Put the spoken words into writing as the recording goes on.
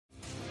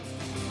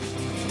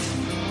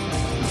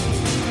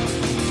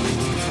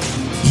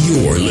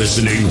You're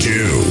listening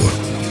to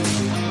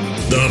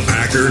the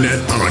Packernet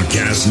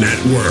Podcast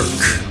Network.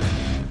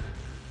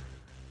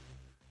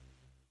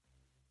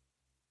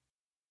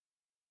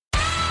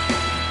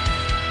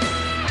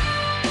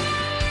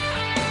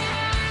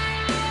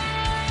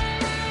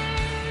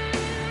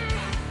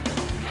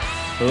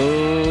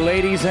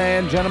 Ladies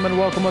and gentlemen,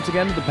 welcome once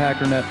again to the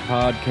Packernet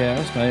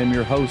Podcast. I am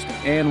your host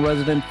and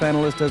resident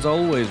panelist, as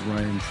always,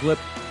 Ryan Schlip.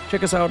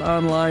 Check us out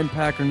online,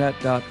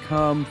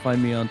 packernet.com.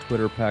 Find me on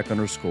Twitter,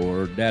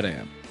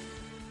 pack_dadam.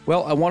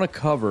 Well, I want to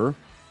cover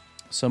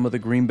some of the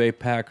Green Bay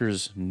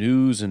Packers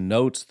news and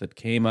notes that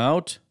came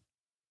out.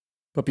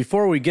 But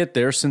before we get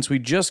there, since we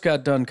just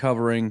got done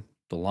covering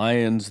the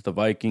Lions, the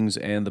Vikings,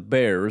 and the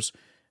Bears,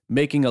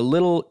 making a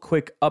little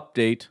quick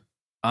update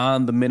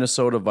on the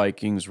Minnesota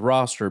Vikings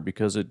roster,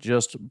 because it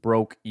just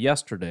broke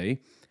yesterday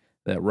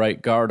that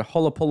right guard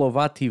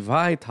Holopolovati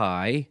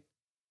Vaitai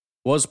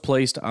was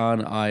placed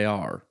on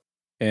IR.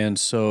 And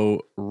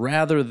so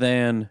rather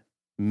than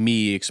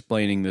me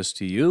explaining this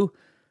to you,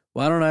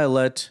 why don't I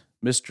let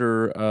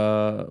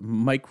Mr.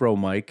 Micro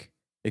Mike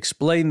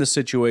explain the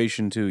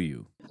situation to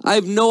you? I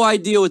have no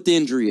idea what the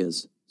injury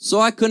is, so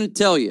I couldn't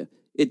tell you.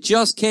 It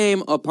just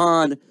came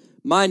upon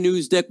my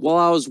news deck while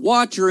I was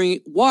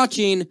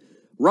watching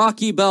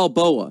Rocky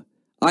Balboa.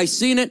 I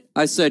seen it.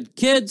 I said,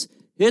 kids,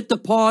 hit the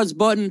pause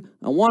button.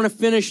 I want to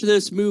finish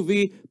this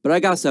movie, but I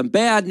got some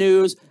bad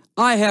news.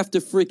 I have to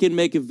freaking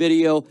make a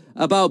video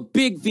about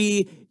Big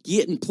V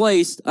getting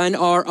placed on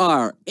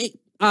IR.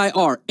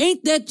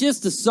 Ain't that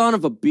just the son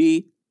of a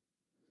B?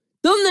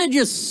 Doesn't that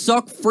just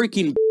suck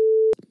freaking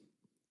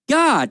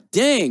God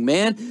dang,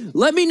 man.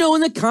 Let me know in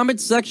the comment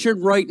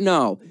section right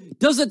now.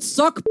 Does it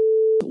suck?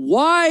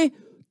 Why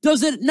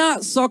does it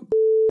not suck?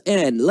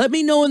 N. Let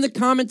me know in the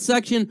comment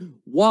section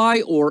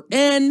why or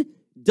N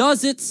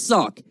does it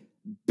suck.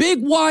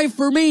 Big Y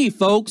for me,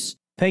 folks.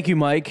 Thank you,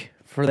 Mike,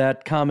 for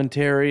that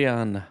commentary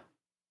on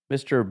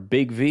Mr.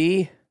 Big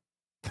V.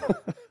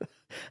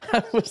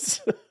 I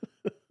was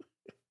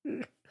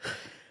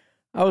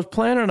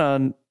planning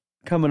on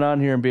coming on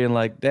here and being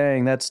like,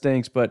 dang, that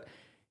stinks, but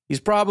he's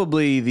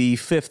probably the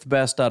fifth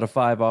best out of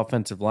 5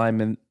 offensive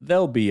linemen.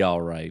 They'll be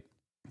all right.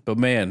 But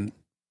man,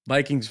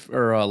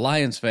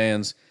 Lions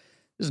fans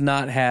is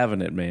not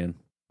having it, man.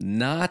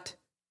 Not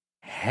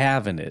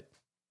having it.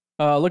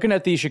 Looking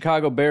at the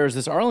Chicago Bears,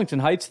 this Arlington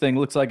Heights thing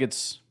looks like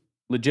it's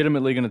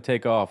legitimately going to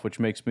take off, which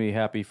makes me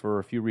happy for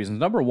a few reasons.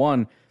 Number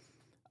one,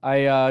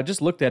 I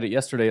just looked at it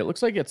yesterday. It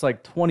looks like it's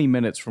like 20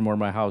 minutes from where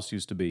my house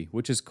used to be,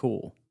 which is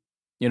cool.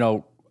 You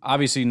know,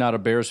 obviously not a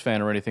Bears fan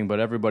or anything,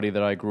 but everybody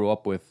that I grew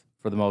up with,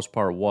 for the most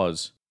part,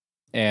 was.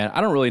 And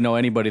I don't really know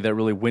anybody that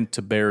really went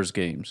to Bears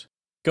games.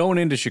 Going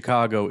into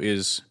Chicago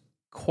is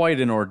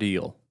quite an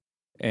ordeal.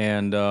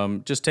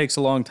 And just takes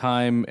a long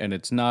time, and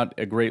it's not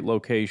a great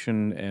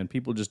location, and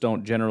people just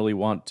don't generally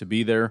want to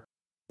be there.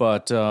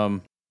 But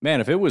man,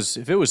 if it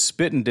was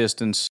spitting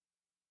distance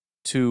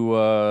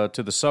to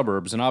the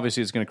suburbs, and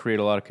obviously it's going to create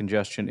a lot of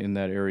congestion in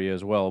that area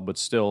as well. But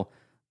still,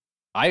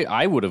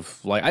 I would have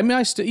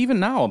even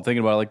now I'm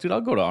thinking about it, like, dude,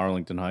 I'll go to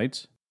Arlington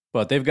Heights.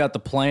 But they've got the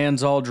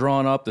plans all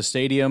drawn up. The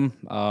stadium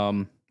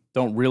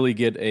don't really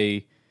get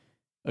a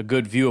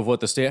good view of what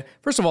the stadium.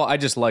 First of all, I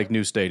just like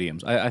new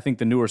stadiums. I think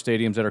the newer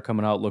stadiums that are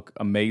coming out look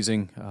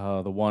amazing.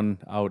 The one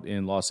out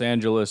in Los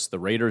Angeles, the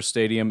Raiders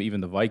Stadium,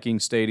 even the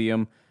Vikings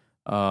Stadium.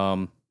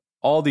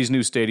 All these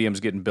new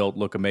stadiums getting built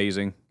look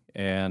amazing.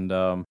 And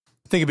I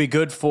think it'd be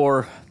good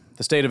for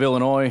the state of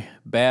Illinois,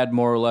 bad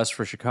more or less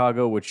for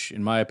Chicago, which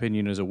in my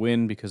opinion is a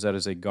win because that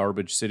is a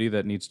garbage city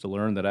that needs to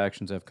learn that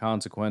actions have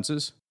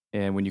consequences.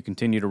 And when you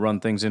continue to run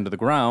things into the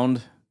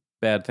ground,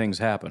 bad things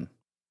happen.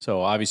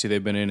 So obviously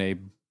they've been in a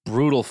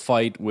brutal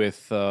fight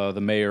with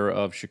the mayor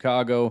of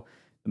Chicago.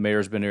 The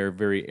mayor's been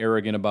very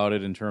arrogant about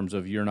it in terms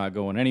of you're not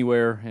going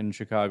anywhere. And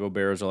Chicago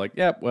Bears are like,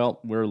 yeah, well,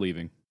 we're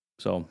leaving.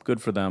 So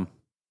good for them.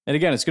 And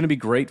again, it's going to be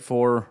great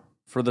for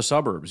the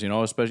suburbs,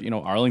 especially,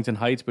 Arlington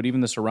Heights, but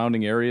even the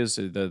surrounding areas,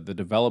 the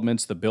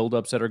developments, the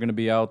buildups that are going to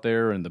be out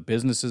there and the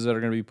businesses that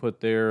are going to be put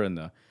there and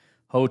the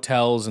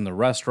hotels and the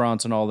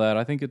restaurants and all that.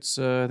 I think it's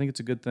a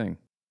good thing.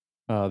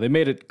 They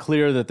made it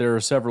clear that there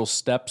are several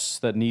steps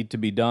that need to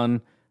be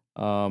done.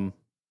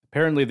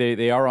 Apparently,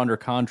 they are under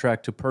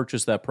contract to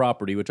purchase that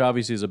property, which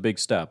obviously is a big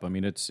step. I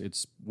mean,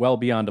 it's well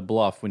beyond a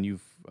bluff when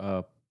you've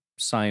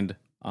signed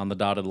on the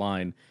dotted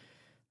line.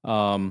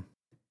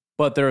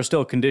 But there are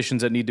still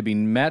conditions that need to be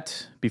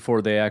met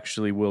before they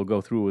actually will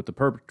go through with the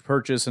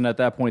purchase. And at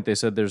that point, they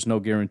said there's no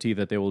guarantee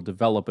that they will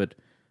develop it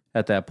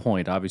at that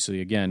point. Obviously,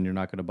 again, you're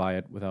not going to buy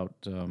it without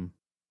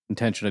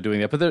intention of doing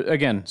that. But there,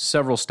 again,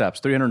 several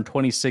steps,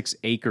 326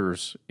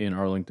 acres in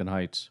Arlington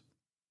Heights.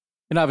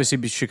 And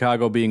obviously,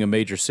 Chicago being a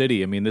major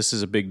city, I mean, this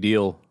is a big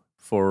deal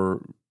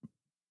for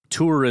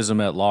tourism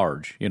at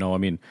large.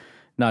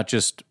 Not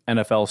just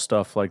NFL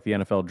stuff like the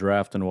NFL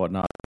draft and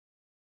whatnot.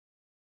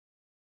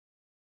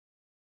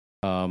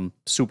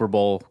 Super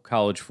Bowl,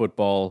 college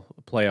football,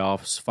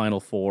 playoffs, Final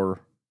Four.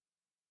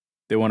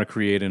 They want to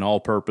create an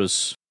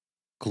all-purpose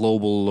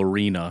global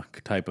arena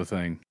type of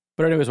thing.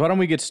 But anyways, why don't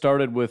we get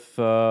started with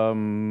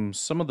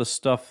some of the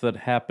stuff that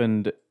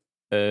happened,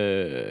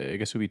 I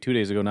guess it would be 2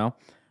 days ago now.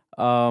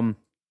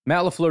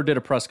 Matt LaFleur did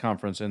a press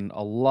conference, and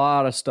a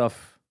lot of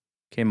stuff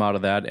came out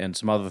of that and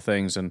some other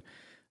things. And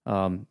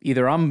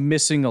either I'm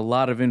missing a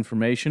lot of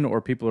information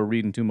or people are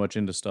reading too much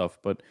into stuff.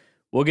 But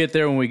we'll get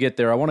there when we get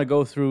there. I want to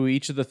go through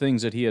each of the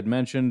things that he had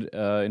mentioned,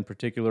 in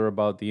particular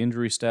about the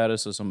injury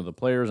status of some of the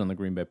players on the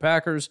Green Bay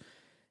Packers,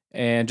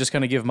 and just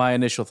kind of give my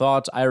initial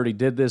thoughts. I already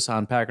did this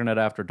on Packernet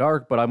After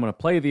Dark, but I'm going to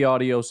play the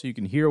audio so you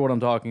can hear what I'm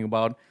talking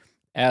about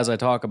as I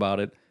talk about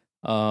it.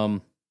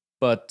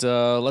 But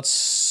let's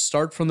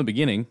start from the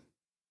beginning.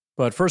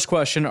 But first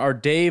question, are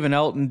Dave and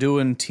Elton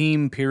doing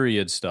team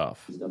period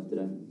stuff?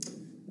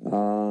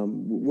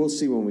 We'll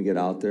see when we get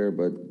out there,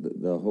 but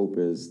the hope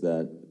is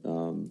that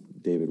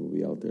David will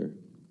be out there.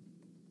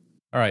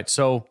 All right,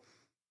 so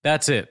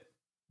that's it.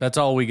 That's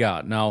all we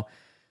got. Now,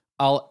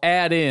 I'll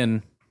add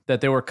in that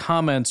there were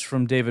comments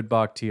from David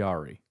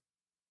Bakhtiari.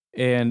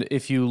 And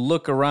if you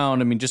look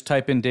around, I mean, just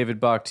type in David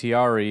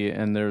Bakhtiari,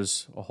 and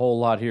there's a whole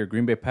lot here.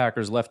 Green Bay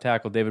Packers left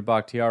tackle David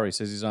Bakhtiari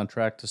says he's on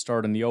track to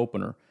start in the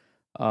opener.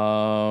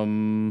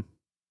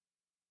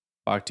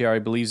 Bakhtiari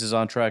believes he's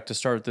on track to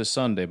start this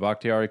Sunday.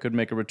 Bakhtiari could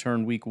make a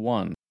return week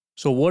 1.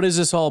 So what is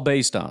this all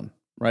based on,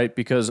 right?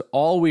 Because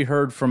all we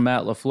heard from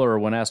Matt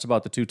LaFleur when asked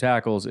about the 2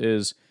 tackles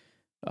is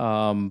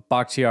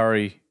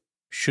Bakhtiari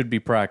should be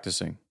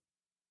practicing,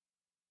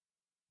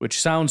 which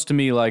sounds to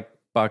me like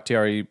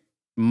Bakhtiari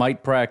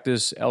might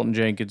practice. Elton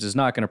Jenkins is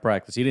not going to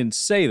practice. He didn't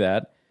say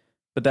that,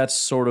 but that's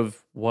sort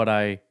of what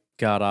I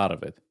got out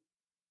of it.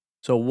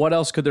 So what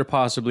else could there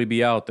possibly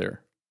be out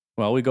there?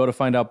 Well, we go to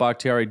find out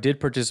Bakhtiari did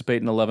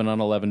participate in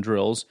 11-on-11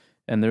 drills,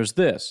 and there's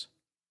this.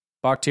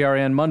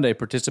 Bakhtiari on Monday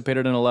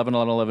participated in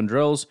 11-on-11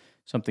 drills,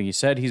 something he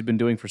said he's been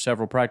doing for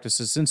several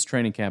practices since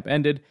training camp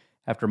ended.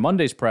 After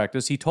Monday's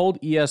practice, he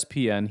told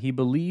ESPN he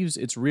believes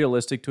it's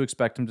realistic to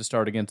expect him to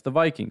start against the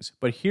Vikings.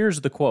 But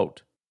here's the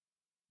quote.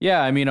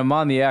 Yeah, I mean, I'm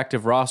on the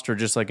active roster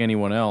just like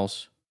anyone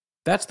else.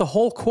 That's the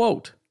whole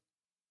quote.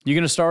 You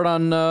going to start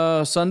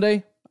on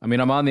Sunday? I mean,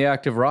 I'm on the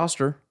active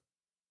roster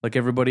like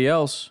everybody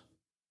else.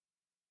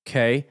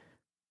 Okay.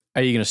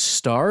 Are you going to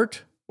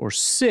start or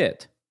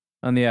sit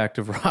on the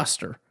active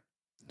roster?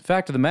 The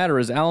fact of the matter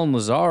is Allen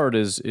Lazard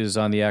is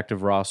on the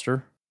active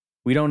roster.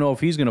 We don't know if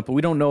he's going to,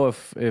 we don't know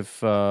if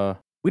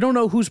we don't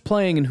know who's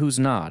playing and who's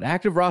not.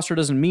 Active roster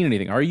doesn't mean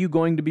anything. Are you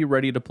going to be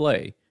ready to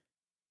play?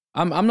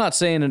 I'm not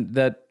saying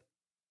that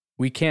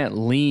we can't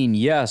lean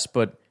yes,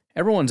 but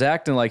everyone's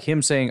acting like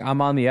him saying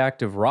I'm on the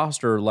active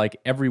roster like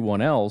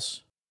everyone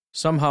else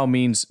somehow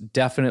means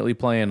definitely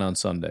playing on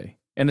Sunday.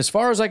 And as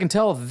far as I can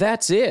tell,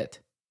 that's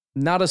it.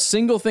 Not a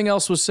single thing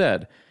else was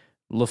said.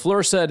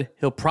 LaFleur said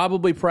he'll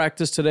probably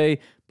practice today.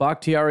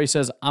 Bakhtiari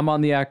says I'm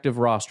on the active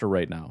roster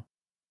right now.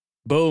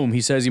 Boom, he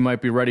says he might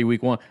be ready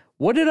week 1.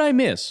 What did I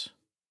miss?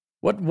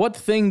 What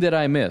thing did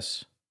I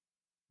miss?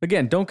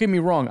 Again, don't get me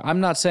wrong. I'm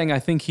not saying I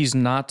think he's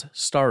not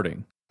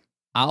starting.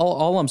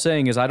 All I'm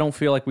saying is I don't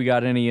feel like we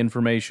got any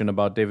information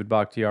about David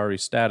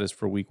Bakhtiari's status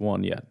for week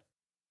 1 yet.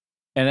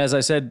 And as I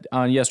said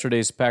on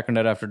yesterday's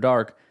Packernet After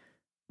Dark,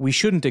 we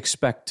shouldn't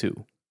expect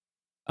to.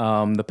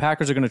 The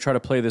Packers are going to try to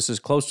play this as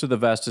close to the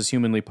vest as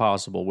humanly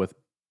possible with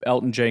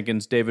Elton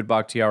Jenkins, David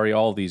Bakhtiari,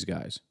 all these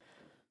guys.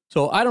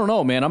 So I don't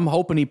know, man. I'm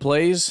hoping he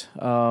plays.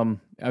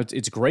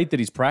 It's great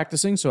that he's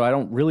practicing, so I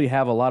don't really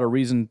have a lot of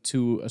reason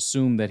to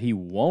assume that he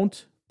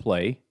won't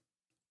play.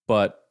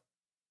 But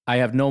I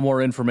have no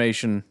more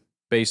information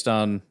based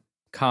on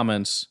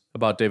comments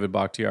about David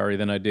Bakhtiari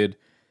than I did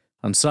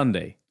on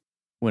Sunday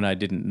when I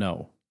didn't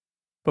know.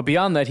 But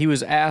beyond that, he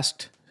was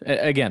asked,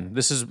 again,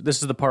 this is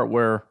the part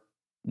where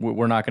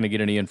we're not going to get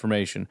any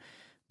information,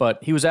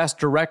 but he was asked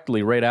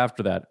directly right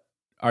after that,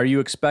 are you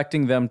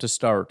expecting them to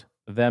start,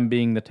 them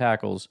being the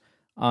tackles,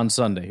 on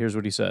Sunday? Here's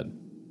what he said.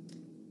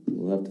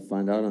 We'll have to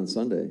find out on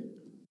Sunday.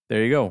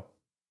 There you go.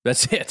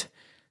 That's it.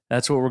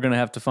 That's what we're going to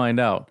have to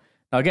find out.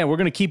 Now, again, we're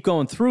going to keep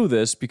going through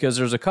this because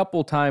there's a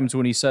couple times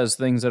when he says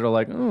things that are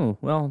like, oh,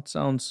 well, it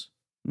sounds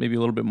maybe a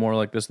little bit more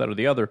like this, that, or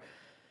the other.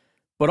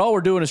 But all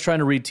we're doing is trying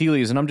to read tea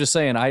leaves, and I'm just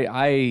saying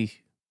I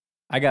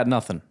got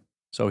nothing.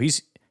 So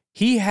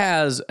he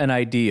has an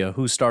idea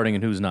who's starting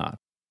and who's not.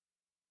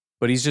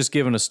 But he's just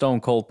giving a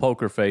stone cold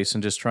poker face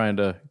and just trying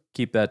to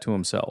keep that to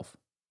himself.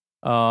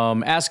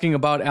 Asking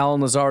about Allen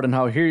Lazard and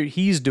how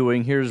he's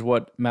doing, here's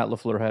what Matt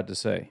LaFleur had to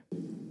say.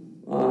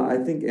 I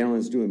think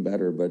Allen's doing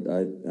better, but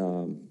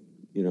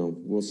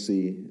we'll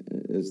see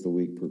as the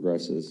week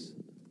progresses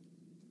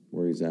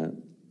where he's at.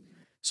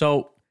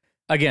 So,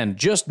 again,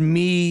 just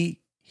me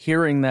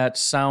hearing that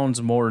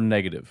sounds more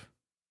negative.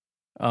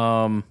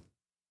 And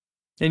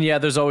yeah,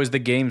 there's always the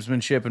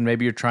gamesmanship, and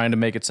maybe you're trying to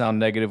make it sound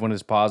negative when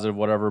it's positive,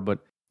 whatever. But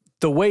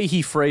the way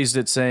he phrased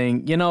it,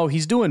 saying,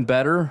 he's doing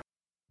better,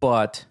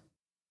 but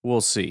we'll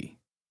see.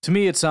 To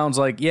me, it sounds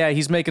like, yeah,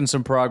 he's making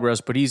some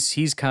progress, but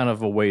he's kind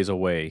of a ways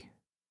away.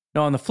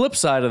 Now, on the flip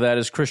side of that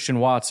is Christian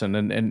Watson.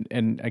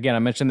 And again, I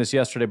mentioned this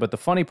yesterday, but the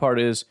funny part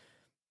is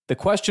the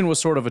question was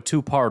sort of a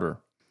two-parter.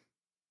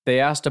 They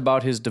asked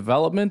about his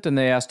development and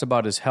they asked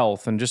about his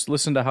health. And just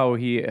listen to how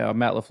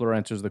Matt LaFleur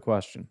answers the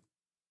question.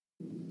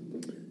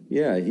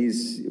 Yeah,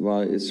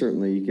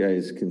 certainly you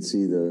guys can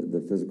see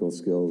the physical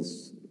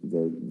skills,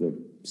 the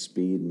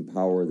speed and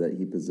power that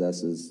he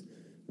possesses.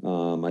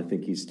 I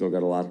think he's still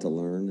got a lot to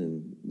learn,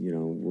 and,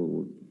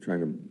 we're trying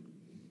to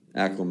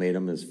acclimate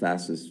him as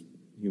fast as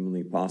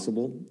humanly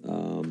possible.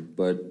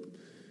 But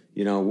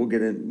we'll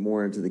get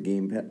more into the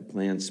game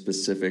plan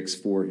specifics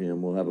for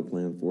him. We'll have a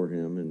plan for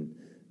him, and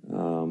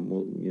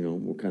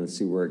we'll kind of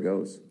see where it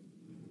goes.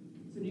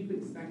 So do you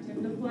expect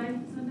him to play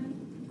Sunday?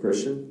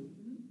 Christian?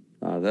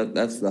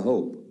 That's the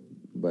hope.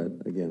 But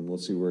again, we'll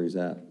see where he's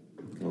at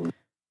the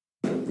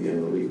end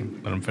of the week.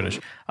 Let him finish.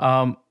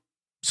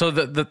 So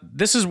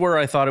this is where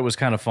I thought it was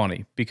kind of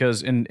funny,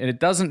 because and it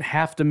doesn't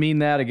have to mean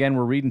that. Again,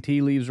 we're reading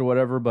tea leaves or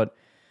whatever, but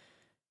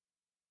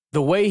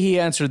the way he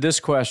answered this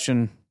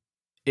question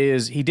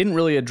is he didn't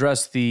really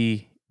address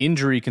the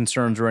injury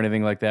concerns or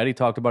anything like that. He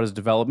talked about his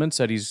development,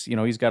 said he's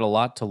got a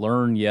lot to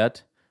learn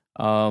yet,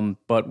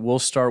 but we'll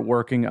start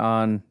working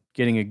on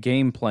getting a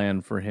game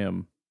plan for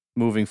him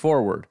moving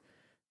forward.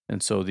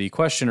 And so the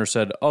questioner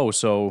said, "Oh,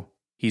 so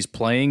he's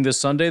playing this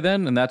Sunday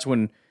then?" And that's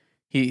when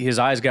his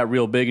eyes got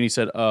real big and he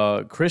said,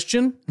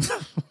 Christian?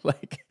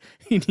 Like,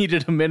 he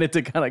needed a minute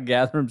to kind of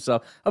gather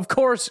himself. Of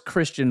course,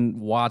 Christian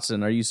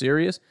Watson. Are you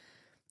serious?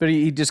 But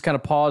he just kind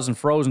of paused and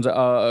froze and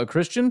said,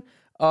 Christian?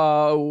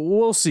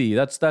 We'll see.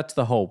 That's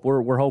the hope.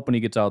 We're hoping he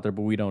gets out there,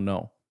 but we don't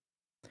know.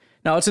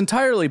 Now, it's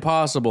entirely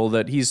possible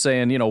that he's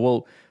saying,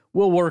 we'll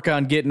work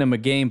on getting him a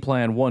game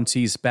plan once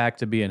he's back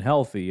to being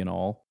healthy and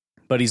all.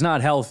 But he's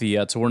not healthy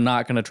yet, so we're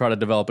not going to try to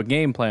develop a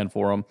game plan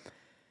for him.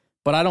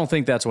 But I don't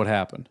think that's what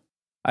happened.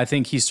 I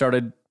think he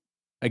started,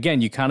 again,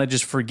 you kind of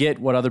just forget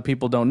what other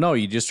people don't know.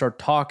 You just start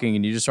talking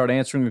and you just start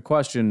answering a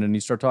question and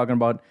you start talking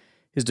about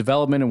his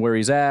development and where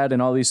he's at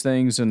and all these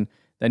things. And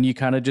then you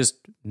kind of just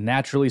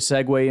naturally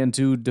segue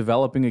into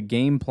developing a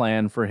game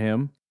plan for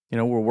him.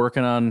 We're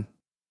working on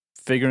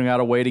figuring out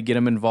a way to get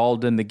him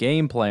involved in the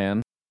game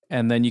plan.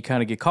 And then you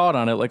kind of get caught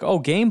on it like, oh,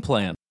 game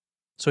plan.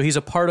 So he's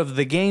a part of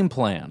the game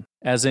plan,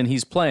 as in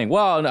he's playing.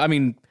 Well, I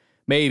mean,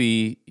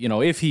 maybe,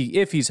 if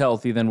he's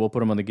healthy, then we'll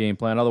put him on the game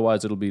plan.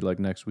 Otherwise, it'll be like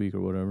next week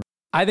or whatever.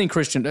 I think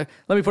Christian,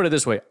 let me put it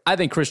this way. I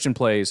think Christian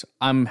plays.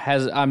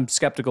 I'm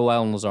skeptical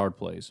Allen Lazard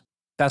plays.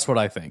 That's what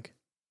I think.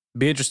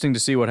 Be interesting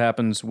to see what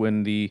happens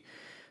when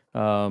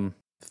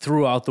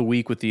throughout the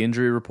week with the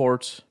injury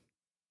reports.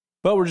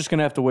 But we're just going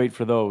to have to wait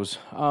for those.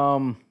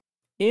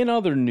 In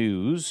other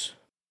news,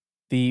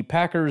 the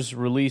Packers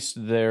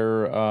released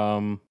their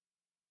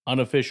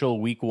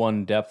unofficial Week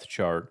 1 depth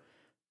chart,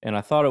 and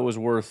I thought it was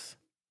worth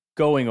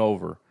going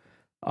over.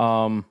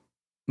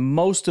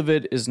 Most of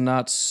it is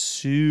not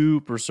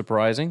super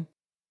surprising.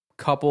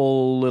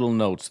 Couple little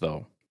notes,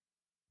 though.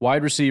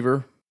 Wide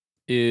receiver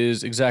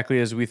is exactly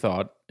as we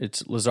thought.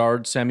 It's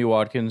Lazard, Sammy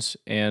Watkins,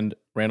 and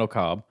Randall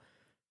Cobb.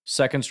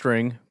 Second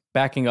string,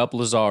 backing up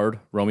Lazard,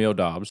 Romeo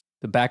Doubs.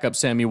 The backup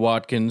Sammy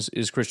Watkins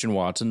is Christian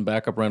Watson.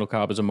 Backup Randall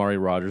Cobb is Amari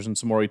Rodgers. And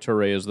Samori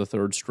Toure is the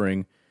third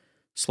string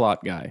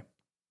slot guy.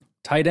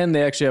 Tight end,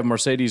 they actually have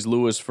Mercedes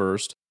Lewis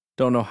first.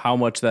 Don't know how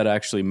much that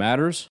actually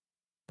matters,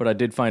 but I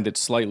did find it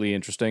slightly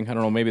interesting. I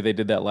don't know, maybe they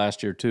did that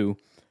last year too.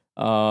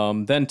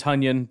 Then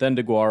Tunyon, then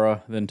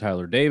DeGuara, then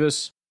Tyler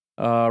Davis.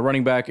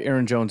 Running back,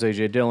 Aaron Jones,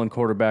 A.J. Dillon.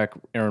 Quarterback,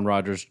 Aaron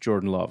Rodgers,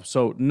 Jordan Love.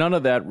 So none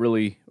of that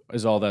really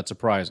is all that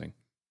surprising.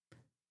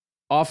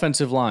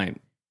 Offensive line,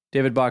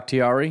 David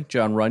Bakhtiari,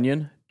 John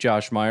Runyon,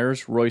 Josh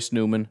Myers, Royce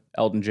Newman,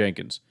 Elton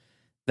Jenkins.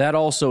 That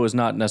also is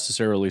not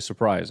necessarily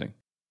surprising.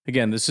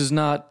 Again, this is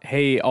not,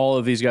 hey, all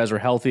of these guys are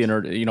healthy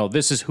and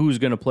this is who's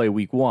going to play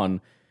week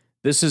 1.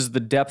 This is the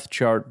depth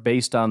chart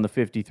based on the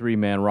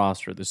 53-man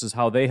roster. This is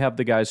how they have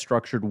the guys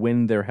structured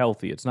when they're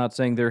healthy. It's not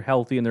saying they're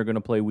healthy and they're going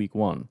to play week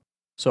 1.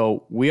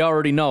 So we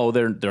already know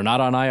they're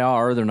not on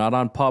IR, they're not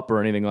on PUP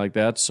or anything like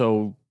that,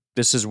 so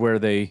this is where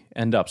they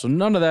end up. So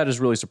none of that is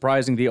really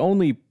surprising. The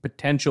only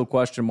potential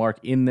question mark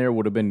in there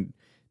would have been,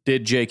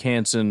 did Jake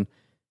Hansen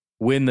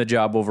win the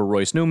job over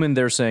Royce Newman?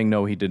 They're saying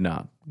no, he did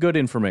not. Good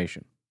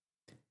information.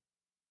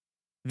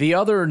 The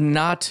other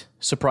not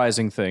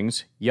surprising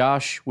things,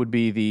 Yash would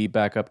be the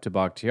backup to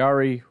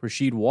Bakhtiari.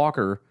 Rasheed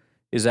Walker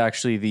is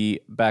actually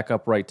the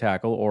backup right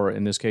tackle, or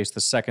in this case, the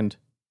second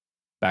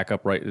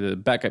backup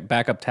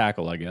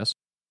tackle, I guess.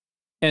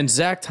 And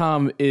Zach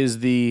Tom is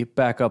the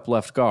backup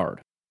left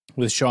guard,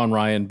 with Sean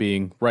Ryan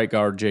being right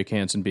guard, Jake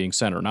Hansen being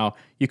center. Now,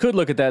 you could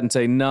look at that and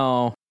say,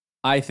 no,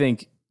 I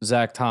think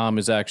Zach Tom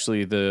is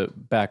actually the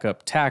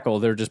backup tackle.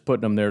 They're just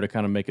putting him there to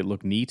kind of make it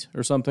look neat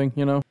or something,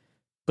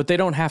 But they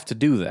don't have to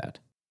do that.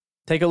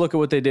 Take a look at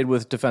what they did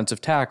with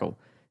defensive tackle.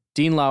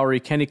 Dean Lowry,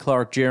 Kenny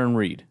Clark, Jaron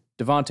Reed,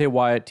 Devontae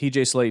Wyatt,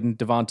 TJ Slayton,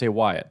 Devontae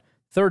Wyatt.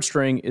 Third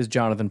string is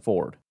Jonathan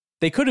Ford.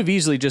 They could have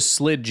easily just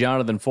slid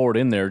Jonathan Ford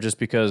in there just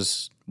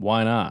because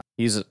why not?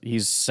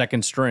 He's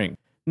second string.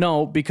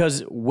 No,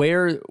 because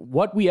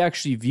what we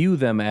actually view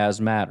them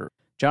as matter.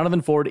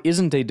 Jonathan Ford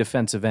isn't a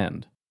defensive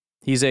end.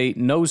 He's a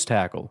nose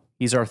tackle.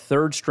 He's our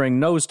third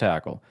string nose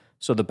tackle.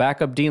 So the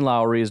backup Dean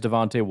Lowry is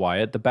Devontae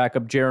Wyatt. The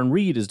backup Jaron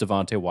Reed is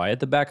Devontae Wyatt.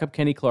 The backup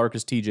Kenny Clark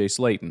is TJ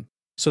Slayton.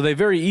 So they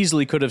very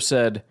easily could have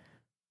said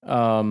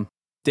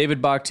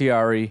David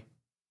Bakhtiari,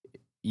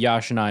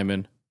 Yosh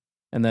Nijman,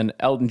 and then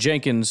Elton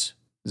Jenkins,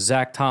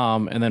 Zach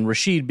Tom, and then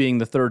Rashid being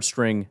the third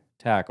string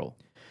tackle.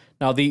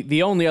 Now,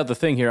 the only other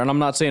thing here, and I'm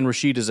not saying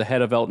Rashid is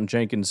ahead of Elton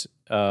Jenkins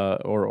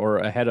or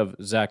ahead of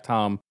Zach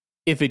Tom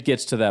if it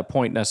gets to that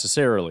point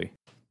necessarily.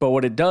 But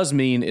what it does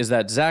mean is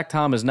that Zach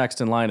Tom is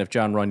next in line if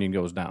John Runyon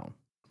goes down.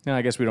 And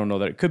I guess we don't know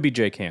that. It could be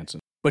Jake Hansen.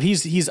 But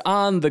he's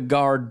on the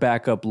guard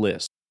backup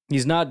list.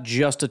 He's not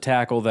just a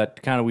tackle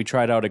that kind of we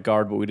tried out at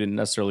guard, but we didn't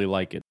necessarily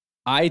like it.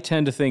 I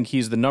tend to think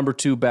he's the number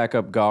 2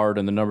 backup guard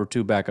and the number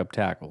 2 backup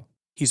tackle.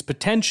 He's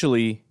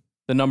potentially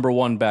the number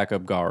 1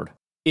 backup guard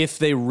if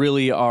they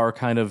really are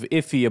kind of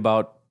iffy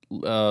about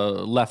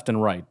left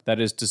and right. That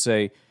is to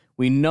say,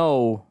 we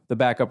know the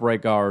backup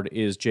right guard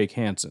is Jake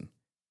Hansen.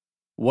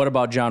 What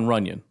about John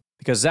Runyon?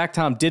 Because Zach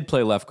Tom did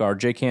play left guard.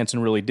 Jake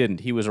Hansen really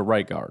didn't. He was a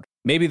right guard.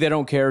 Maybe they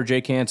don't care.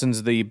 Jake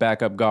Hansen's the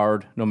backup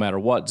guard no matter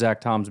what.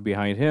 Zach Tom's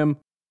behind him.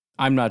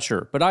 I'm not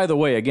sure. But either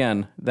way,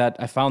 again, that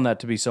I found that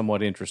to be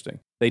somewhat interesting.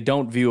 They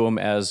don't view him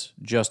as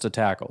just a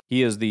tackle.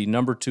 He is the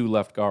number 2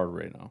 left guard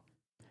right now.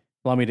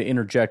 Allow me to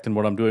interject in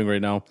what I'm doing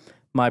right now.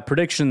 My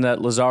prediction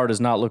that Lazard is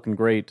not looking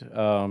great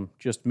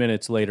just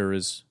minutes later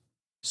is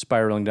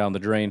spiraling down the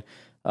drain.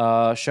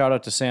 Shout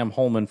out to Sam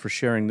Holman for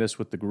sharing this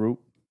with the group.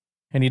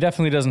 And he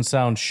definitely doesn't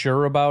sound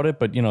sure about it,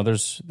 but, you know,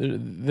 there's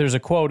a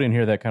quote in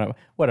here that kind of,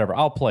 whatever,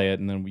 I'll play it,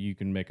 and then you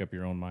can make up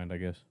your own mind, I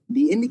guess.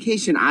 The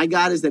indication I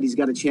got is that he's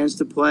got a chance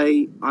to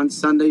play on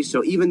Sunday,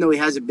 so even though he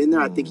hasn't been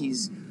there, I think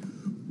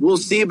we'll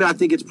see, but I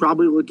think it's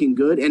probably looking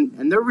good.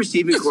 And their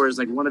receiving core is,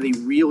 like, one of the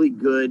really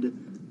good,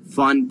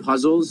 fun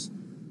puzzles.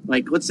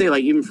 Like, let's say,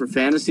 like, even for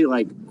fantasy,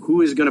 like,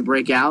 who is going to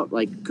break out?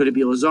 Like, could it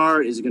be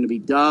Lazard? Is it going to be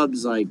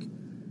Dubs? Like,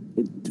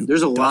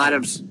 there's a lot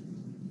of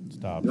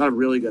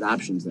really good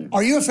options there.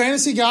 Are you a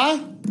fantasy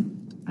guy?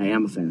 I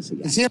am a fantasy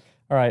guy.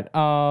 All right.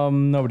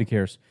 Nobody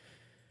cares.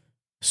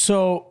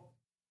 So,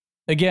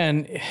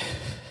 again,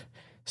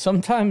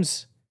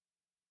 sometimes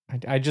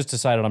I just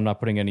decided I'm not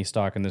putting any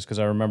stock in this because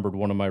I remembered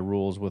one of my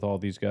rules with all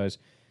these guys.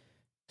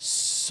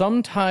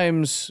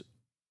 Sometimes,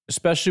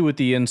 especially with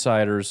the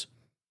insiders,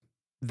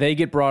 they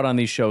get brought on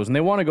these shows and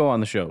they want to go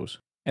on the shows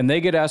and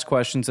they get asked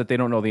questions that they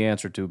don't know the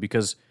answer to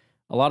because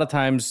a lot of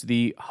times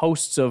the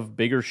hosts of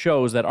bigger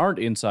shows that aren't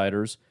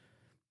insiders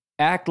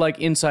act like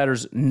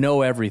insiders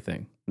know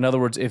everything. In other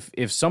words,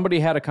 if somebody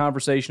had a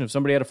conversation, if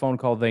somebody had a phone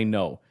call, they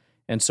know.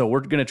 And so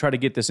we're going to try to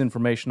get this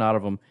information out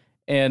of them.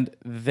 And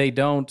they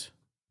don't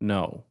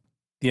know.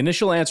 The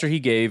initial answer he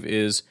gave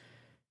is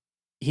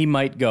he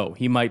might go,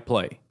 he might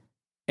play.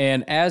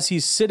 And as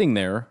he's sitting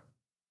there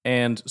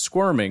and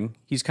squirming,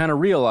 he's kind of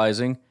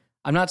realizing,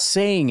 I'm not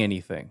saying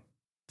anything.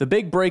 The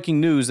big breaking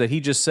news that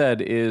he just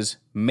said is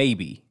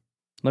maybe.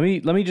 Let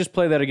me just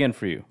play that again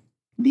for you.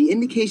 The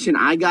indication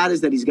I got is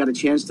that he's got a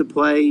chance to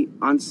play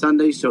on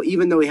Sunday. So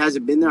even though he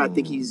hasn't been there, I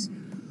think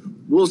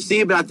we'll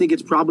see, but I think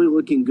it's probably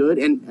looking good.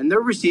 And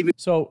they're receiving.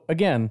 So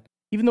again,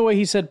 even the way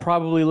he said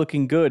probably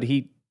looking good,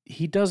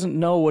 he doesn't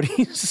know what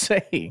he's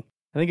saying.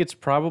 I think it's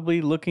probably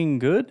looking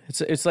good.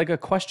 It's like a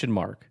question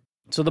mark.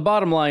 So the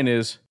bottom line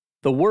is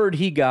the word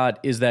he got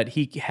is that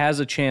he has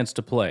a chance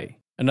to play.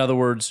 In other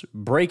words,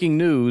 breaking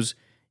news,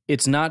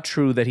 it's not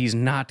true that he's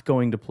not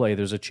going to play.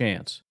 There's a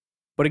chance.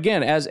 But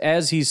again,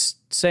 as he's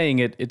saying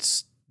it,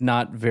 it's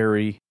not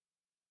very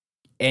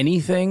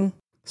anything.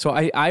 So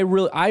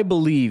I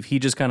believe he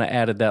just kind of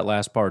added that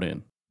last part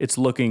in. It's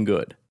looking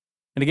good.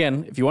 And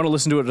again, if you want to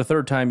listen to it a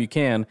third time, you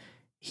can.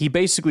 He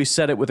basically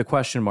said it with a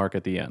question mark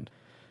at the end.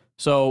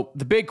 So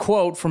the big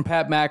quote from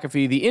Pat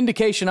McAfee, the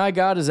indication I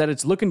got is that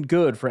it's looking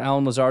good for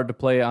Allen Lazard to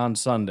play on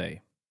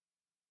Sunday.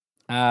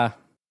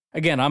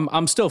 Again,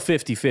 I'm still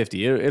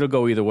 50-50. It'll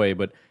go either way,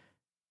 but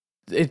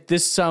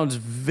this sounds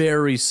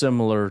very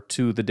similar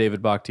to the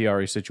David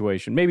Bakhtiari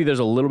situation. Maybe there's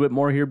a little bit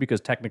more here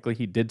because technically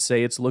he did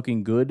say it's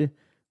looking good,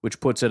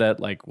 which puts it at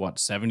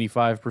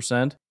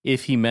 75%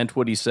 if he meant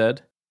what he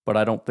said, but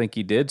I don't think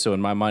he did. So in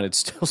my mind, it's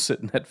still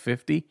sitting at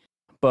 50.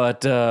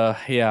 But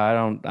yeah, I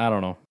don't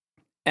know.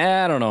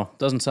 I don't know.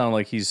 Doesn't sound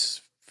like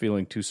he's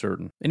feeling too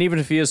certain. And even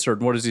if he is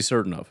certain, what is he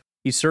certain of?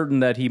 He's certain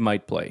that he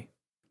might play.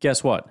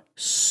 Guess what?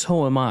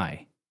 So am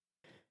I.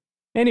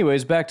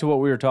 Anyways, back to what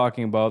we were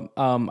talking about.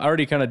 I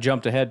already kind of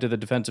jumped ahead to the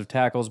defensive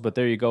tackles, but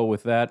there you go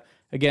with that.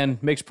 Again,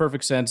 makes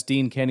perfect sense.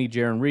 Dean Kenny,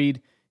 Jaron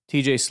Reed.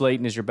 TJ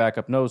Slayton is your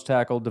backup nose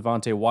tackle.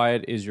 Devontae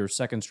Wyatt is your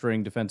second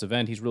string defensive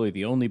end. He's really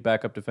the only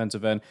backup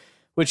defensive end,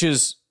 which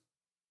is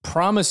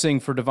promising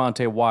for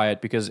Devontae Wyatt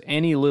because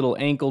any little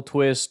ankle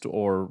twist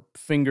or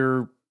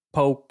finger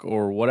poke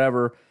or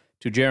whatever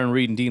to Jaron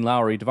Reed and Dean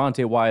Lowry,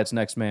 Devontae Wyatt's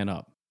next man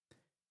up.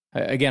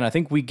 Again, I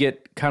think we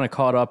get kind of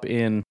caught up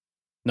in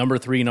number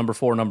 3, number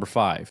 4, number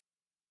 5.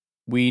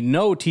 We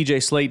know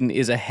TJ Slayton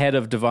is ahead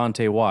of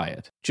Devontae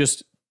Wyatt,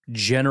 just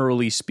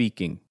generally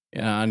speaking,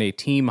 on a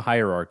team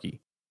hierarchy.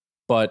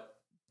 But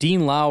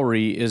Dean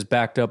Lowry is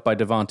backed up by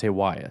Devontae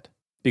Wyatt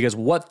because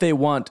what they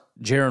want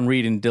Jaron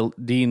Reed and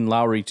Dean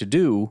Lowry to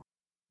do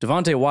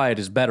Devontae Wyatt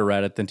is better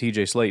at it than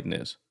TJ Slayton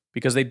is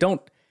because they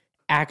don't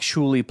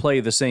actually play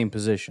the same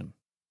position.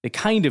 They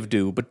kind of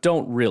do, but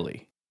don't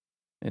really.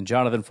 And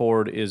Jonathan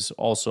Ford is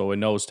also a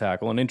nose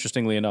tackle. And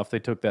interestingly enough, they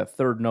took that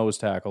third nose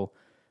tackle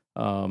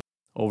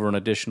over an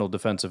additional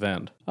defensive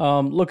end.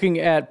 Looking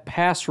at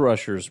pass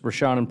rushers,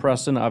 Rashawn and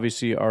Preston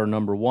obviously are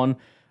number one.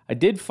 I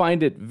did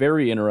find it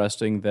very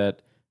interesting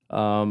that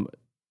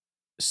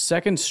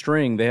second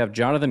string, they have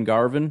Jonathan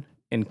Garvin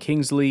and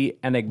Kingsley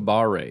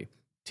Enagbare.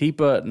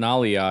 Tipa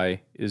Naliai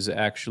is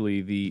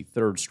actually the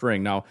third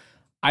string. Now,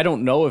 I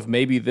don't know if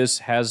maybe this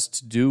has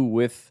to do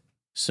with,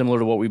 similar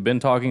to what we've been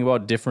talking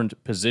about,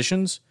 different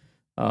positions,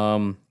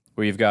 where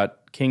you've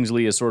got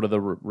Kingsley as sort of the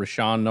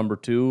Rashawn number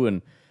two,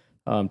 and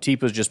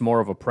Tipa's just more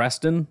of a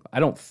Preston.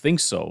 I don't think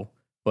so,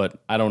 but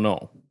I don't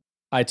know.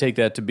 I take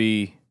that to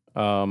be,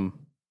 well,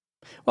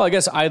 I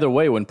guess either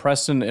way, when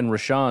Preston and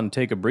Rashawn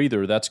take a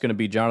breather, that's going to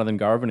be Jonathan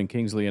Garvin and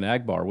Kingsley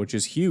Enagbare, which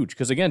is huge,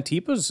 because again,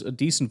 Tipa's a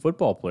decent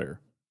football player.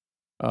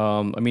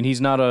 I mean,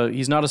 he's not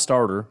a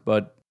starter,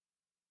 but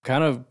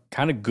kind of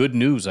good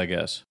news, I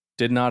guess.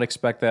 Did not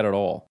expect that at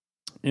all.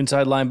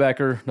 Inside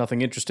linebacker,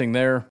 nothing interesting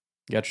there.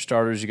 You got your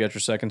starters, you got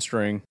your second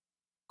string.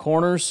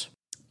 Corners,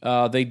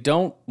 they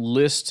don't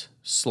list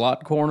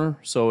slot corner,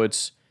 so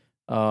it's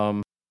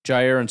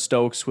Jair and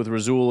Stokes with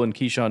Rasul and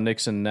Keyshawn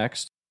Nixon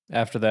next.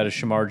 After that is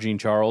Shamar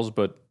Jean-Charles,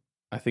 but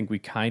I think we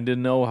kind of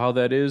know how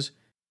that is.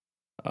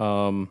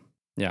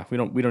 Yeah, we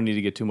don't need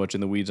to get too much in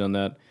the weeds on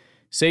that.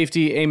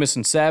 Safety, Amos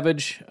and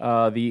Savage.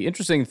 The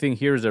interesting thing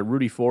here is that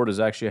Rudy Ford is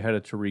actually ahead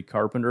of Tariq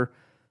Carpenter.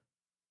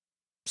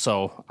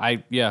 So,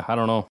 I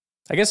don't know.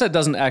 I guess that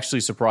doesn't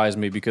actually surprise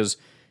me because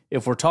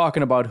if we're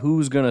talking about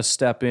who's going to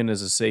step in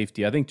as a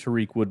safety, I think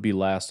Tariq would be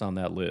last on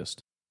that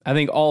list. I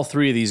think all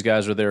three of these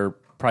guys are there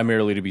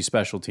primarily to be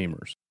special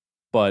teamers.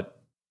 But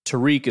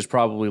Tariq is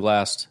probably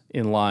last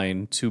in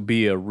line to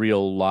be a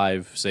real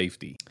live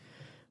safety.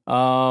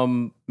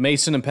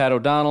 Mason and Pat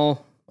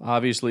O'Donnell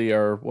obviously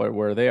are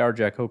where they are.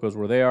 Jack Coco's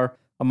where they are.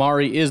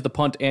 Amari is the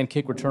punt and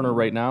kick returner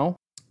right now.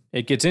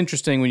 It gets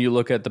interesting when you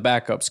look at the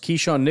backups.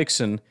 Keyshawn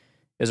Nixon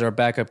is our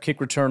backup kick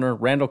returner.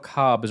 Randall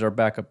Cobb is our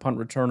backup punt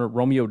returner.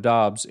 Romeo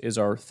Dobbs is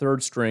our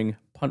third string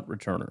punt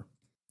returner.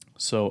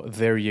 So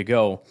there you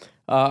go.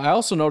 I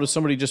also noticed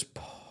somebody just...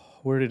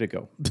 Where did it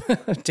go?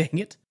 Dang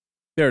it.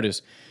 There it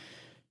is.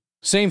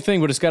 Same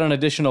thing, but it's got an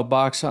additional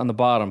box on the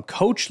bottom.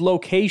 Coach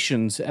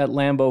locations at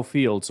Lambeau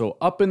Field. So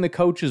up in the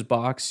coach's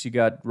box, you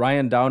got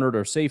Ryan Downard,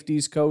 our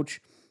safeties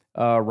coach.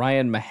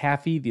 Ryan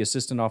Mahaffey, the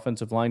assistant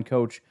offensive line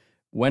coach.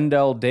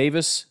 Wendell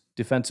Davis,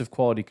 defensive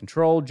quality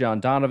control. John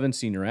Donovan,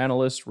 senior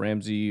analyst.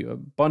 Ramsey, a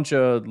bunch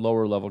of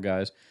lower-level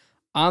guys.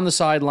 On the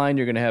sideline,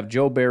 you're going to have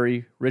Joe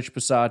Barry, Rich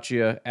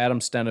Bisaccia, Adam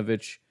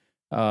Stenovich,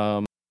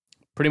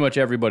 pretty much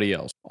everybody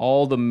else.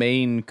 All the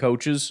main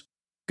coaches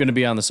going to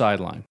be on the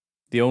sideline.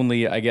 The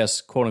only, I guess,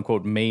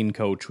 quote-unquote main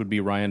coach would be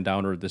Ryan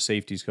Downer, the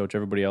safeties coach.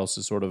 Everybody else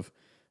is sort of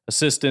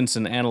assistants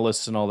and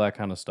analysts and all that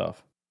kind of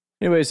stuff.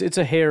 Anyways, it's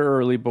a hair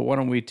early, but why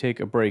don't we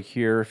take a break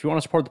here? If you want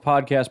to support the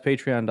podcast,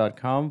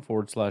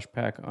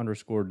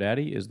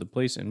 patreon.com/pack_daddy is the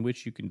place in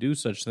which you can do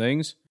such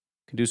things.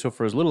 You can do so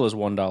for as little as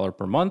 $1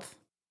 per month.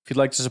 If you'd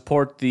like to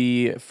support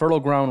the Fertile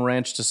Ground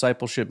Ranch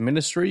Discipleship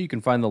Ministry, you can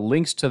find the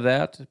links to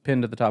that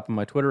pinned to the top of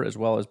my Twitter, as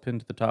well as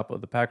pinned to the top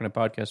of the Packernet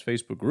Podcast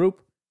Facebook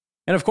group.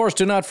 And of course,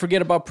 do not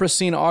forget about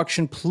Pristine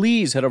Auction.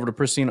 Please head over to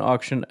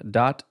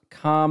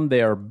pristineauction.com.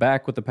 They are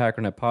back with the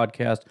Packernet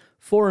Podcast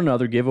for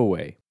another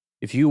giveaway.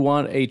 If you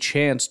want a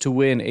chance to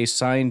win a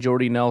signed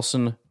Jordy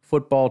Nelson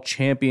football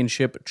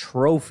championship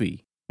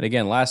trophy, and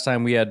again, last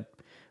time we had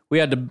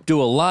to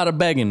do a lot of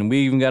begging. We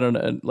even got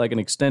an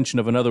extension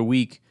of another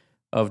week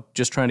of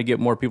just trying to get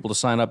more people to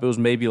sign up. It was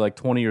maybe like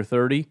 20 or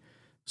 30.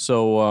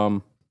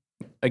 So,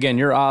 again,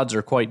 your odds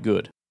are quite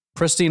good.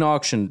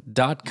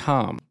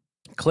 pristineauction.com.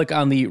 Click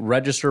on the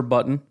register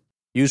button.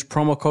 Use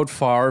promo code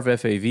FAVRE,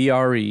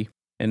 F-A-V-R-E,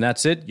 and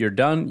that's it. You're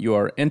done. You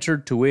are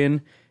entered to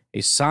win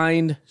a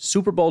signed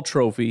Super Bowl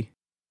trophy.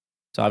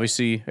 It's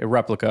obviously a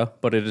replica,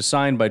 but it is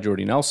signed by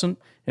Jordy Nelson,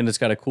 and it's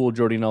got a cool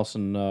Jordy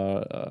Nelson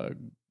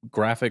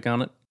graphic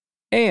on it.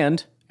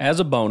 And as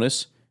a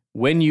bonus,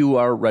 when you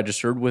are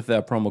registered with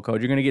that promo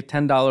code, you're going to get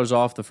 $10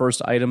 off the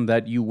first item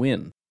that you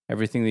win.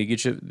 Everything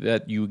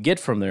that you get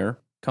from there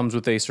comes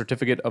with a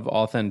certificate of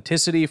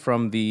authenticity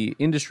from the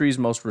industry's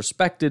most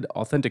respected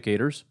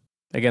authenticators.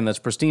 Again, that's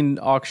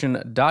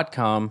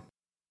pristineauction.com.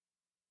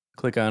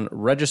 Click on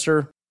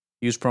register.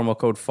 Use promo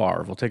code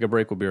FARV. We'll take a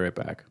break. We'll be right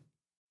back.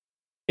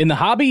 In the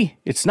hobby,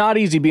 it's not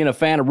easy being a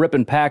fan of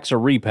ripping packs or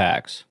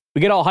repacks. We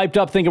get all hyped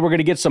up thinking we're going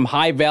to get some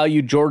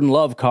high-value Jordan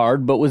Love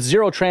card, but with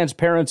zero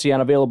transparency on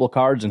available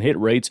cards and hit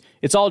rates,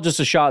 it's all just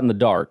a shot in the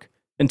dark.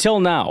 Until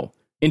now.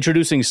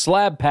 Introducing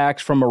slab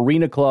packs from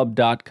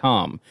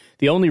arenaclub.com,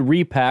 the only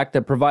repack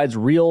that provides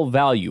real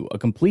value, a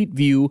complete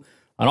view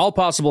on all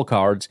possible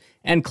cards,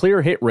 and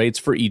clear hit rates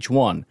for each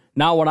one.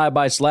 Now when I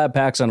buy slab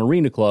packs on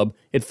Arena Club,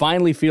 it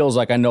finally feels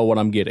like I know what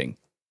I'm getting.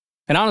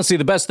 And honestly,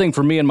 the best thing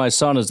for me and my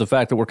son is the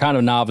fact that we're kind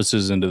of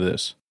novices into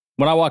this.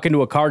 When I walk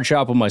into a card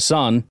shop with my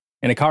son,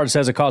 and a card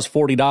says it costs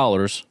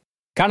 $40,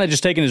 kind of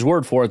just taking his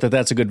word for it that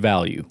that's a good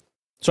value.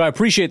 So I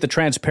appreciate the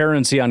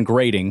transparency on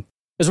grading,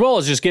 as well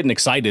as just getting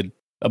excited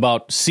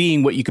about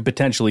seeing what you could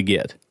potentially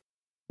get.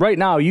 Right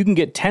now, you can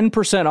get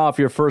 10% off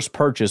your first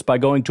purchase by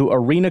going to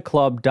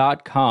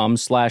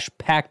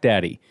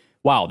arenaclub.com/packdaddy.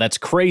 Wow, that's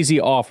crazy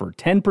offer.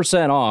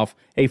 10% off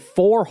a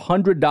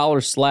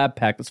 $400 slab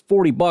pack. That's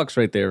 $40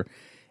 right there.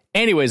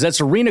 Anyways, that's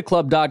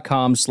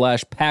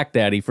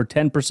arenaclub.com/packdaddy for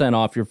 10%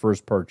 off your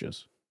first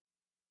purchase.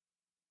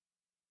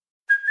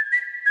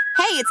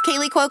 Hey, it's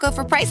Kaylee Cuoco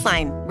for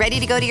Priceline.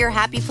 Ready to go to your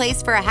happy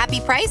place for a happy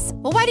price?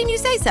 Well, why didn't you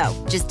say so?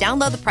 Just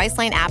download the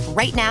Priceline app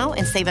right now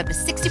and save up to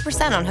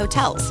 60% on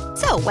hotels.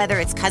 So whether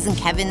it's Cousin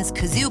Kevin's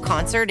Kazoo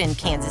Concert in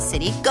Kansas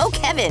City, go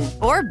Kevin,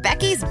 or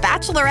Becky's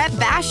Bachelorette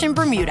Bash in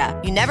Bermuda,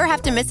 you never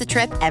have to miss a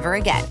trip ever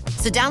again.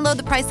 So download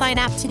the Priceline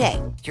app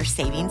today. Your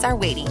savings are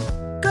waiting.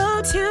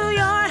 Go to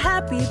your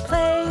happy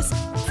place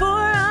for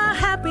a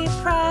happy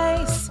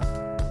price.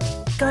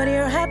 Go to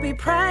your happy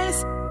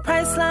price,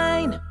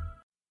 Priceline.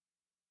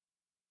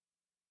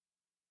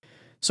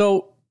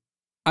 So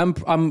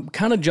I'm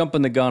kind of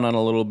jumping the gun on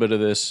a little bit of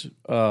this,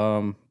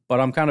 but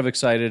I'm kind of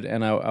excited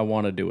and I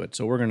want to do it.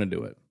 So we're going to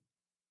do it.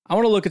 I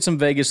want to look at some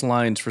Vegas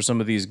lines for some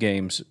of these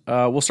games.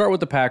 We'll start with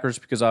the Packers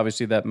because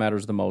obviously that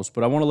matters the most,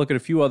 but I want to look at a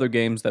few other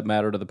games that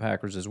matter to the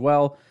Packers as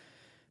well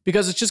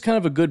because it's just kind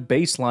of a good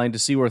baseline to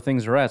see where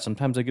things are at.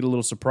 Sometimes I get a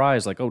little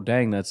surprised like, oh,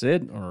 dang, that's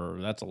it, or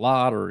that's a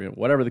lot, or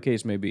whatever the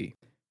case may be.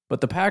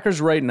 But the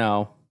Packers right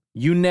now,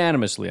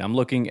 unanimously, I'm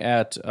looking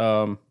at...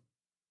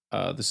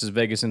 this is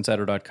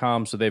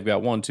VegasInsider.com, so they've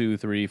got 1, 2,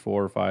 3,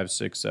 4, 5,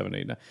 6, 7,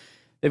 8, 9.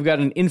 They've got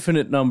an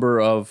infinite number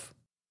of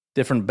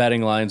different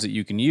betting lines that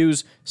you can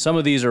use. Some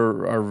of these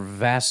are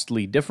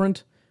vastly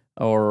different,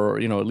 or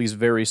at least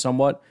vary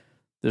somewhat.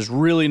 There's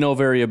really no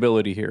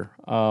variability here.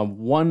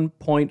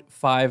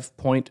 1.5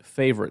 point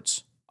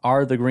favorites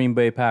are the Green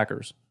Bay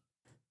Packers.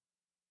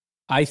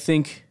 I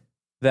think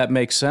that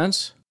makes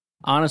sense.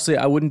 Honestly,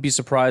 I wouldn't be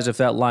surprised if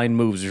that line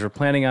moves. If you're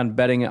planning on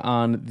betting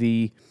on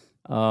the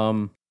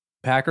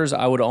Packers,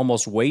 I would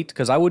almost wait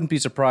because I wouldn't be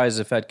surprised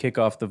if at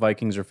kickoff the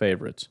Vikings are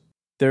favorites.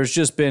 There's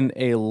just been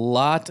a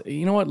lot.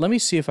 You know what? Let me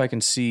see if I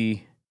can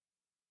see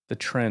the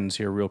trends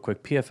here real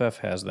quick. PFF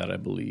has that, I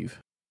believe.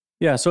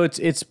 Yeah, so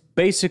it's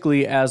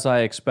basically as I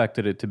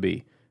expected it to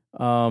be.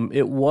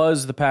 It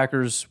was the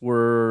Packers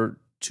were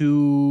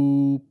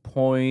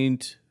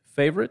 2-point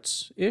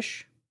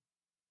favorites-ish.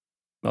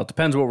 Well, it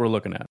depends what we're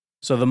looking at.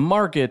 So the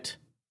market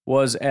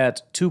was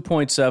at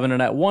 2.7,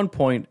 and at one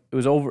point it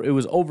was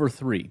over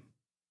 3.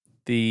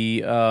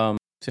 I'm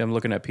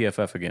looking at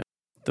PFF again.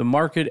 The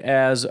market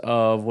as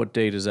of, what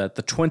date is that?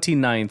 The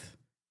 29th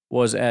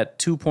was at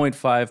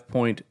 2.5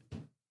 point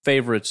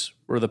favorites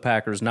were the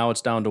Packers. Now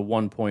it's down to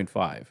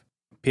 1.5.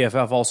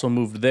 PFF also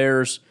moved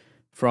theirs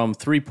from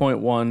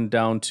 3.1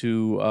 down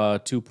to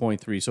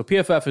 2.3. So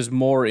PFF is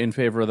more in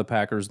favor of the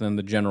Packers than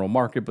the general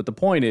market. But the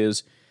point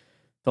is,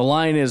 the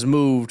line has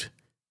moved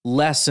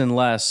less and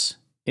less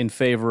in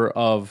favor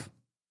of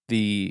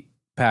the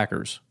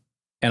Packers.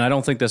 And I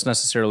don't think that's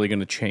necessarily going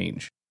to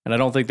change. And I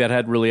don't think that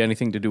had really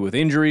anything to do with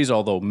injuries,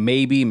 although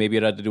maybe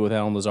it had to do with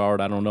Allen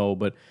Lazard. I don't know.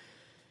 But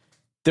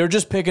they're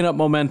just picking up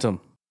momentum.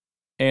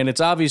 And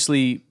it's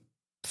obviously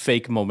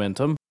fake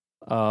momentum.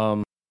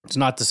 It's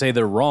not to say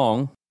they're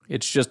wrong.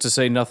 It's just to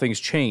say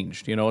nothing's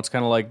changed. It's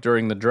kind of like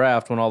during the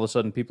draft when all of a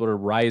sudden people are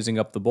rising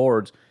up the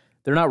boards.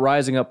 They're not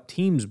rising up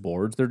teams'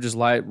 boards. They're just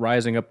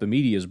rising up the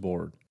media's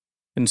board.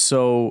 And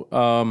so,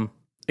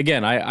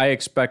 again, I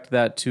expect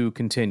that to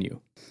continue.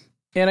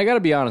 And I got to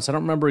be honest, I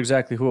don't remember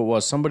exactly who it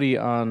was. Somebody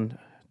on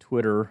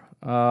Twitter.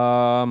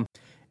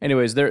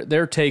 Anyways,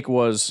 their take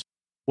was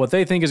what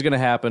they think is going to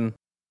happen.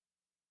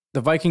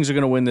 The Vikings are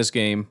going to win this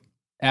game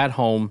at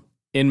home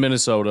in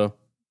Minnesota.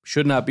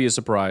 Should not be a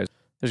surprise.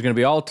 There's going to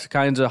be all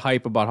kinds of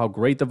hype about how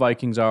great the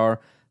Vikings are,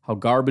 how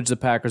garbage the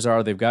Packers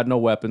are. They've got no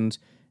weapons.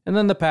 And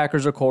then the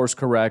Packers are course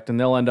correct, and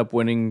they'll end up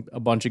winning a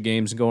bunch of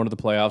games and going to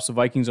the playoffs. The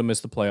Vikings will miss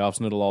the playoffs,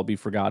 and it'll all be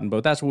forgotten.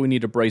 But that's what we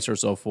need to brace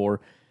ourselves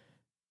for.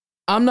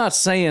 I'm not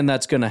saying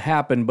that's going to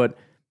happen, but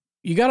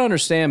you got to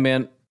understand,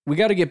 man, we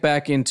got to get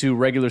back into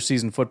regular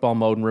season football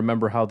mode and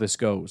remember how this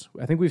goes.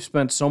 I think we've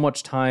spent so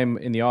much time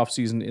in the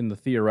offseason in the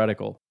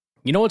theoretical.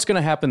 You know what's going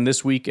to happen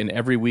this week and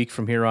every week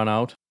from here on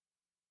out?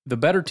 The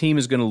better team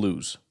is going to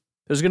lose.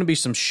 There's going to be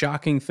some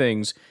shocking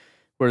things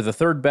where the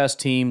third best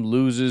team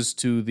loses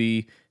to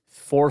the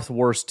fourth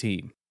worst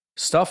team.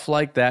 Stuff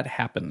like that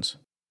happens.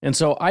 And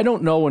so I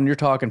don't know when you're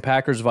talking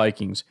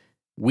Packers-Vikings,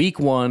 week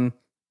 1,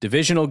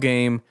 divisional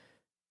game,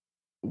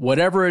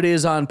 whatever it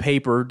is on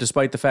paper,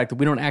 despite the fact that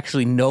we don't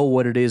actually know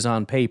what it is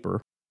on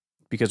paper,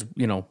 because,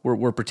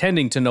 we're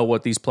pretending to know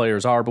what these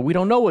players are, but we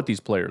don't know what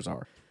these players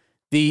are.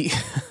 The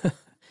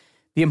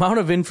amount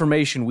of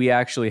information we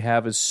actually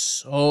have is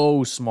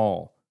so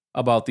small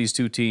about these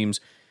two teams,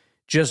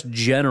 just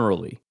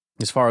generally,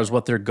 as far as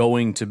what they're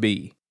going to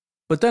be.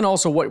 But then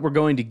also what we're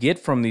going to get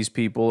from these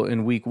people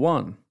in week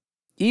 1.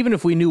 Even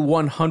if we knew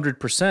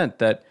 100%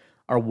 that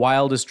our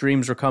wildest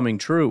dreams are coming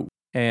true,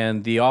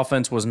 And the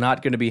offense was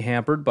not going to be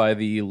hampered by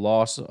the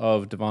loss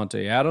of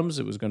Devontae Adams.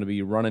 It was going to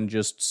be running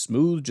just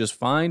smooth, just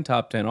fine,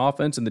 top 10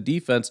 offense. And the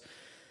defense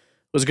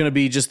was going to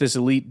be just this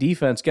elite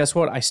defense. Guess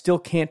what? I still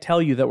can't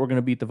tell you that we're going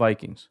to beat the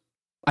Vikings.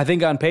 I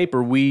think on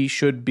paper, we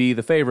should be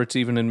the favorites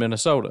even in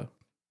Minnesota.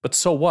 But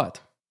so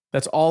what?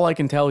 That's all I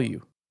can tell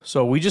you.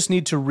 So we just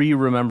need to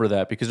remember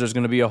that because there's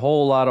going to be a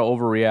whole lot of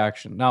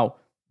overreaction. Now,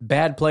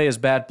 bad play is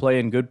bad play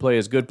and good play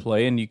is good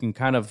play. And you can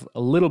kind of a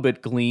little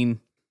bit glean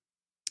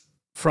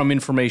from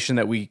information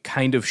that we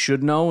kind of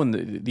should know.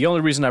 And the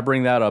only reason I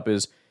bring that up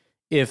is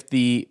if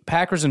the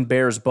Packers and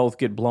Bears both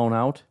get blown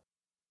out,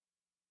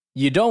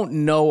 you don't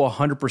know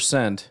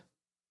 100%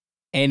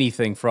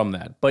 anything from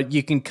that. But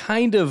you can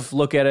kind of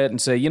look at it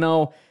and say,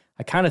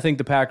 I kind of think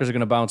the Packers are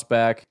going to bounce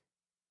back.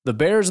 The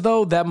Bears,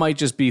 though, that might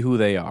just be who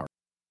they are.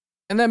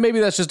 And then maybe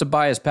that's just a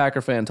biased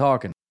Packer fan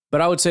talking.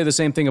 But I would say the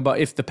same thing about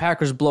if the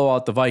Packers blow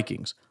out the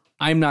Vikings.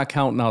 I'm not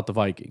counting out the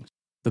Vikings.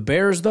 The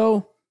Bears,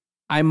 though,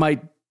 I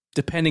might,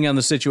 depending on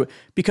the situation,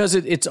 because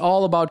it's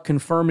all about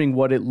confirming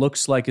what it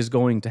looks like is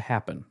going to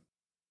happen.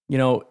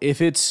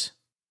 If it's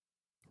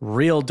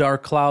real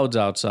dark clouds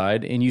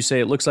outside and you say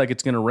it looks like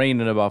it's going to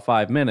rain in about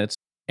 5 minutes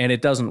and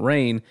it doesn't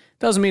rain,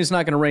 doesn't mean it's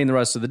not going to rain the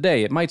rest of the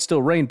day. It might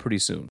still rain pretty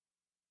soon.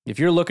 If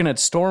you're looking at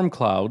storm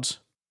clouds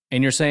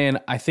and you're saying,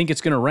 I think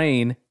it's going to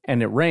rain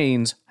and it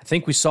rains, I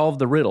think we solved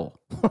the riddle.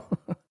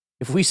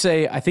 If we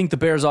say, I think the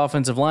Bears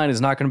offensive line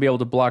is not going to be able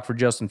to block for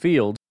Justin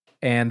Fields,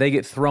 and they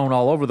get thrown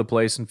all over the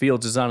place and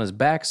Fields is on his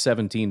back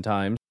 17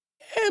 times,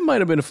 it might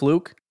have been a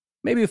fluke.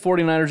 Maybe the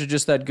 49ers are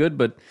just that good,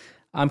 but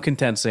I'm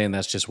content saying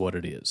that's just what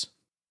it is.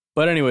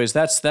 But anyways,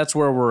 that's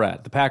where we're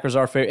at. The Packers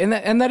are fair.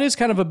 And that is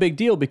kind of a big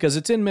deal because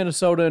it's in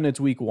Minnesota and it's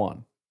week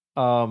 1.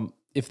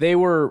 If they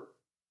were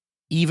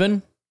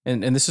even,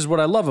 and this is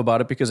what I love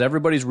about it because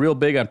everybody's real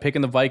big on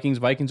picking the Vikings.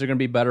 Vikings are going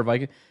to be better.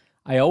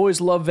 I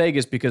always love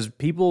Vegas because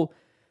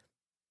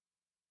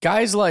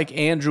guys like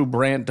Andrew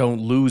Brandt don't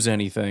lose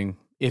anything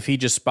if he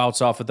just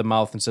spouts off at the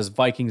mouth and says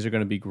Vikings are going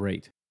to be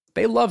great.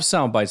 They love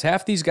sound bites.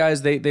 Half these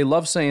guys, they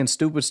love saying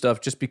stupid stuff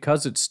just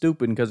because it's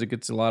stupid and because it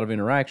gets a lot of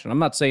interaction. I'm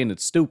not saying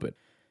it's stupid.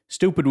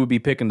 Stupid would be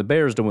picking the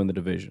Bears to win the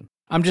division.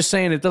 I'm just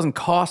saying it doesn't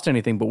cost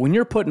anything. But when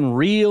you're putting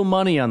real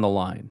money on the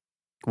line,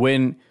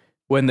 when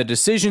the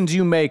decisions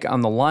you make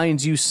on the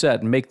lines you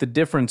set make the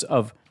difference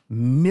of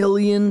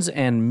millions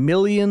and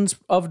millions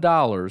of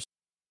dollars,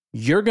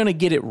 you're going to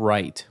get it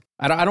right.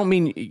 I don't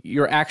mean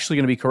you're actually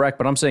going to be correct,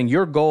 but I'm saying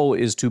your goal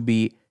is to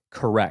be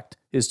correct,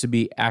 is to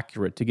be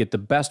accurate, to get the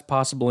best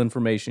possible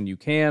information you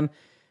can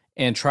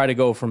and try to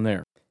go from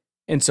there.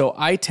 And so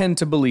I tend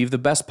to believe the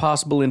best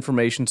possible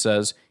information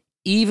says,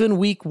 even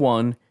week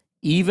 1,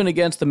 even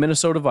against the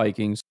Minnesota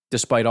Vikings,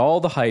 despite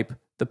all the hype,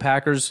 the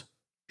Packers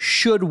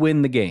should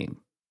win the game.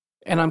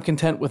 And I'm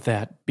content with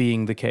that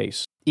being the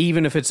case,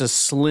 even if it's a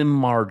slim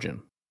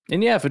margin.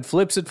 And yeah, if it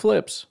flips, it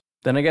flips.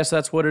 Then I guess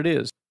that's what it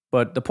is.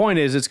 But the point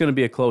is, it's going to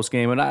be a close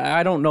game. And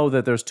I don't know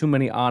that there's too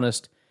many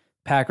honest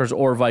Packers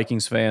or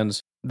Vikings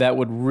fans that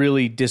would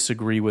really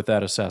disagree with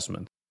that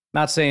assessment.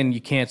 Not saying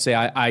you can't say,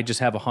 I just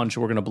have a hunch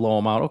we're going to blow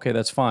them out. Okay,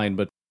 that's fine.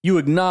 But you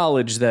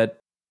acknowledge that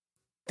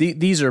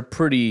these are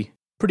pretty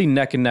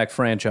neck and neck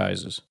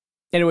franchises.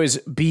 Anyways,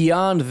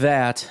 beyond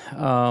that,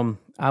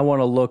 I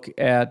want to look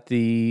at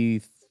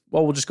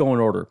we'll just go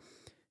in order.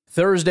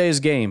 Thursday's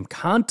game,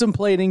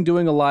 contemplating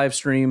doing a live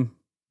stream.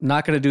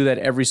 Not going to do that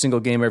every single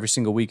game, every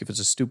single week. If it's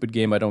a stupid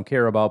game I don't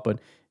care about, but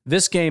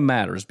this game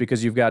matters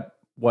because you've got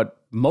what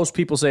most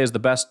people say is the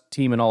best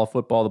team in all of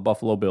football, the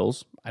Buffalo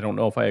Bills. I don't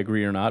know if I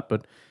agree or not,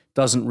 but it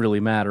doesn't really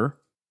matter.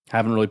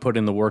 Haven't really put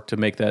in the work to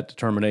make that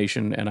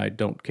determination, and I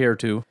don't care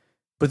to.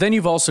 But then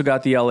you've also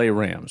got the LA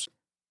Rams.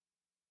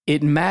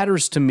 It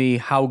matters to me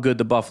how good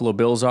the Buffalo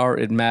Bills are.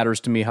 It matters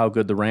to me how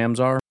good the Rams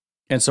are.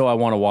 And so I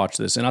want to watch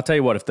this. And I'll tell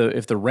you what,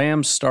 if the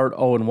Rams start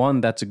 0-1,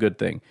 that's a good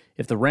thing.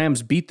 If the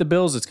Rams beat the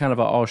Bills, it's kind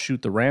of I'll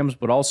shoot the Rams,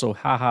 but also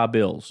haha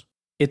Bills.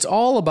 It's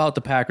all about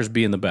the Packers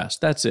being the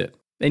best. That's it.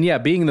 And yeah,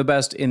 being the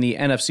best in the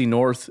NFC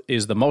North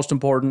is the most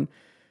important.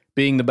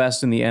 Being the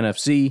best in the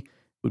NFC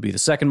would be the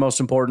second most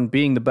important.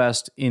 Being the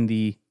best in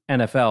the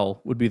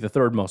NFL would be the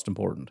third most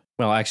important.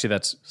 Well, actually,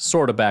 that's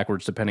sort of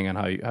backwards depending on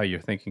how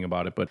you're thinking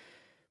about it. But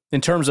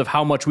in terms of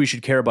how much we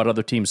should care about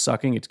other teams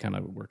sucking, it kind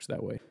of works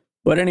that way.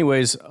 But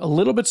anyways, a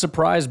little bit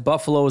surprised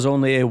Buffalo is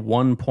only a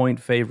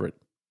 1-point favorite.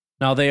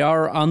 Now, they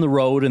are on the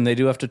road, and they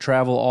do have to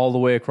travel all the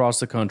way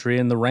across the country,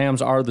 and the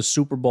Rams are the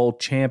Super Bowl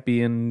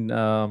champion,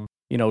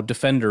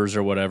 defenders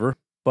or whatever.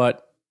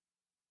 But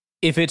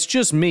if it's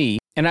just me,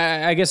 and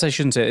I guess I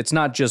shouldn't say it's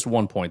not just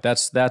 1 point.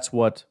 That's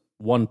what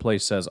one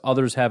place says.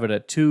 Others have it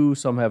at 2,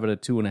 some have it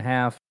at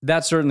 2.5.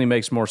 That certainly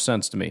makes more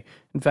sense to me.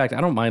 In fact,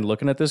 I don't mind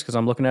looking at this because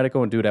I'm looking at it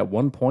going, dude, at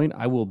 1 point,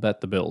 I will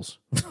bet the Bills.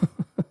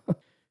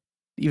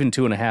 Even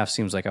 2.5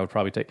 seems like I would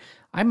probably take.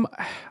 I'm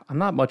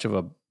not much of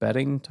a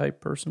betting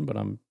type person, but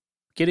I'm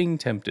getting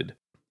tempted.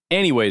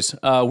 Anyways,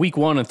 week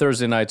 1 and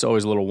Thursday night's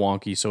always a little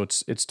wonky, so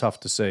it's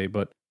tough to say.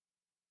 But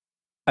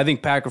I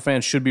think Packer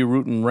fans should be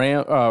rooting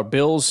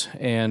Bills,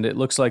 and it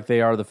looks like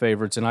they are the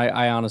favorites. And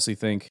I honestly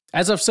think,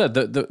 as I've said,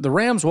 the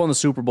Rams won the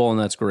Super Bowl, and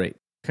that's great.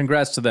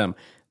 Congrats to them.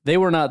 They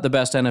were not the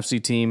best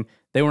NFC team.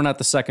 They were not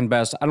the second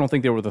best. I don't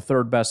think they were the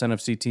third best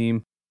NFC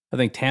team. I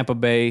think Tampa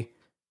Bay,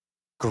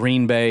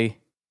 Green Bay,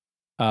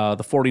 the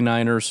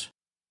 49ers,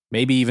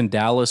 maybe even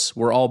Dallas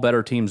were all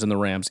better teams than the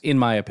Rams, in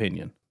my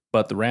opinion.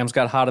 But the Rams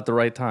got hot at the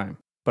right time.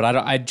 But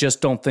I just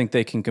don't think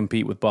they can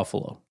compete with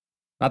Buffalo.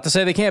 Not to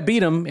say they can't beat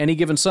them any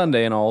given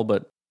Sunday and all,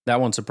 but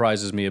that one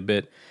surprises me a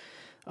bit.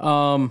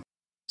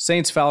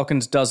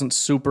 Saints-Falcons doesn't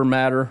super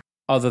matter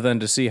other than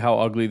to see how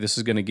ugly this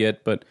is going to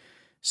get. But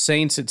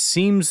Saints, it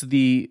seems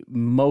the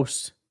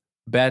most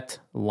bet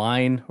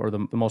line, or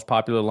the most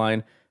popular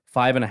line,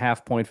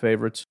 5.5-point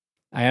favorites.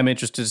 I am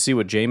interested to see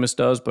what Jameis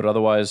does, but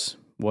otherwise,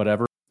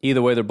 whatever.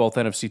 Either way, they're both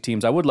NFC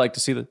teams. I would like to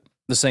see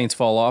the Saints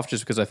fall off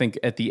just because I think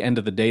at the end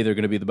of the day, they're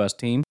going to be the best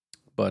team.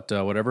 But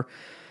whatever.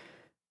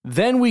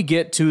 Then we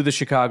get to the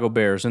Chicago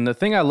Bears. And the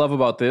thing I love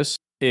about this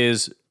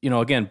is,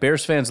 again,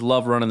 Bears fans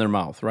love running their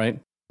mouth, right?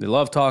 They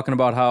love talking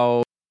about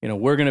how,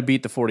 we're going to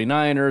beat the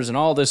 49ers and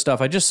all this stuff.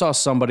 I just saw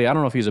somebody, I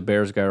don't know if he's a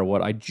Bears guy or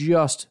what, I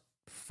just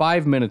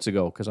 5 minutes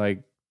ago, because I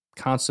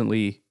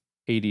constantly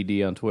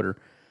ADD on Twitter,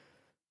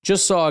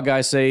 just saw a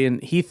guy saying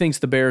he thinks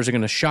the Bears are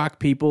going to shock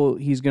people.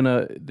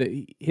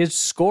 His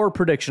score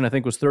prediction, I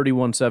think, was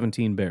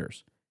 31-17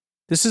 Bears.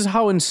 This is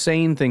how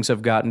insane things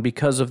have gotten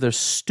because of their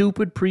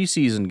stupid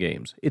preseason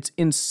games. It's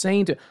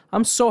insane.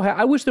 I'm so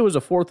happy. I wish there was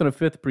a fourth and a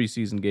fifth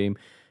preseason game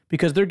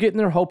because they're getting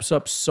their hopes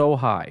up so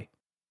high.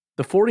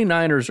 The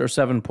 49ers are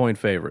 7-point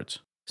favorites.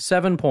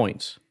 7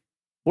 points.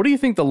 What do you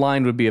think the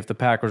line would be if the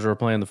Packers were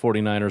playing the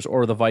 49ers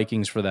or the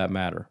Vikings for that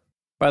matter?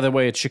 By the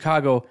way, it's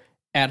Chicago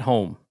at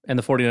home, and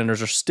the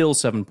 49ers are still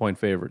 7-point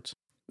favorites.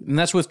 And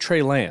that's with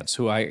Trey Lance,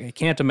 who I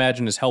can't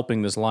imagine is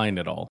helping this line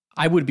at all.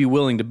 I would be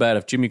willing to bet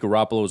if Jimmy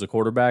Garoppolo is a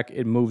quarterback,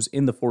 it moves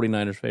in the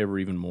 49ers' favor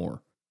even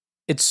more.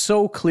 It's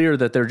so clear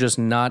that they're just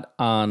not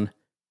on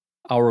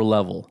our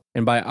level.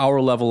 And by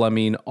our level, I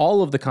mean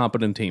all of the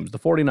competent teams. The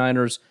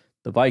 49ers,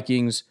 the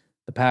Vikings,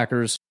 the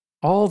Packers,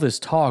 all this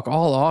talk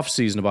all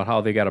offseason about how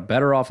they got a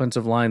better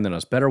offensive line than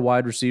us, better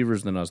wide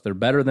receivers than us. They're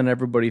better than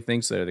everybody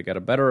thinks they got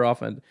a better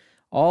offense.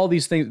 All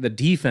these things, the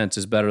defense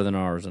is better than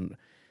ours. And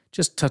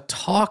just the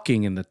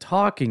talking and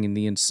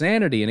the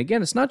insanity. And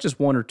again, it's not just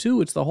one or two,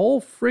 it's the whole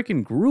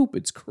freaking group.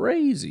 It's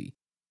crazy.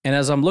 And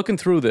as I'm looking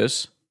through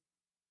this,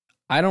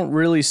 I don't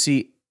really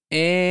see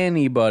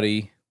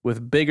anybody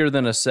with bigger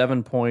than a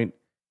 7-point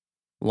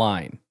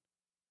line.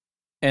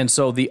 And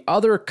so the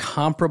other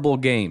comparable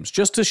games,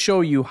 just to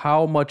show you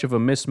how much of a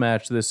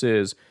mismatch this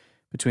is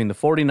between the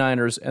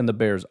 49ers and the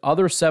Bears,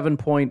 other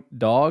 7-point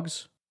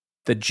dogs,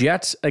 the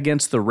Jets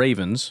against the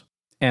Ravens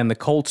and the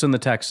Colts and the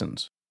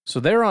Texans. So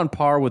they're on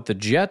par with the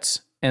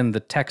Jets and the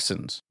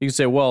Texans. You can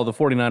say, well, the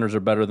 49ers are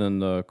better than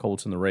the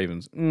Colts and the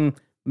Ravens.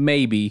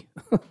 Maybe.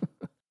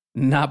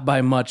 Not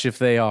by much if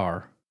they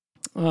are.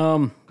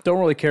 Don't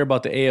really care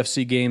about the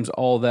AFC games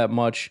all that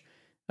much.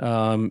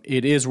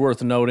 It is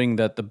worth noting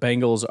that the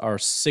Bengals are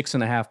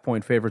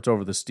 6.5-point favorites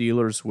over the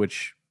Steelers,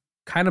 which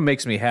kind of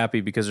makes me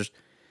happy because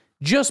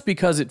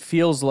it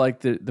feels like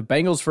the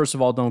Bengals, first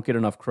of all, don't get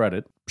enough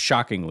credit,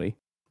 shockingly.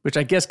 Which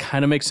I guess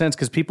kind of makes sense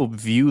because people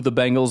view the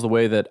Bengals the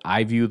way that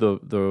I view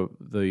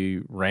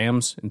the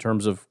Rams in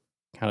terms of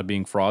kind of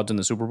being frauds in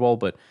the Super Bowl.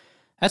 But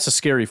that's a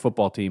scary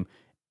football team.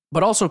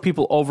 But also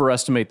people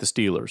overestimate the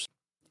Steelers.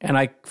 And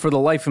I, for the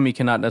life of me,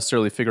 cannot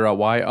necessarily figure out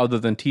why, other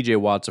than TJ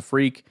Watt's a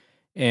freak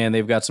and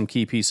they've got some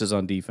key pieces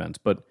on defense.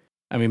 But,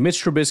 I mean,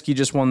 Mitch Trubisky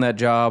just won that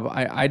job.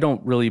 I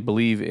don't really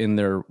believe in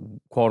their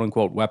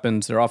quote-unquote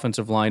weapons. Their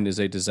offensive line is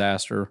a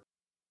disaster.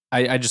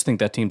 I just think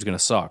that team's going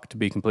to suck, to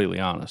be completely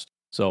honest.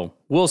 So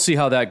we'll see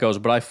how that goes,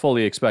 but I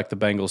fully expect the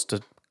Bengals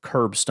to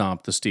curb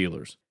stomp the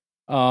Steelers.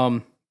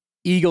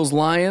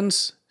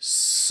 Eagles-Lions,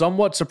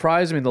 somewhat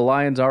surprised. I mean, the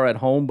Lions are at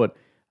home, but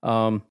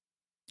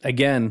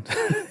again,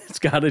 it's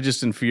got to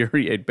just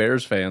infuriate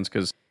Bears fans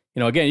because,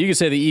 again, you can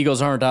say the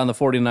Eagles aren't on the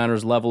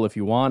 49ers level if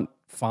you want,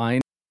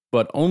 fine,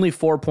 but only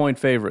 4-point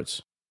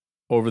favorites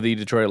over the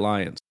Detroit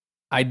Lions.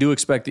 I do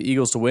expect the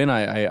Eagles to win.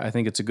 I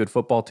think it's a good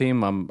football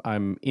team.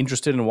 I'm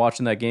interested in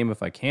watching that game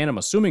if I can. I'm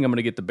assuming I'm going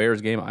to get the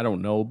Bears game. I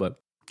don't know, but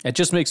it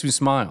just makes me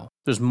smile.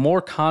 There's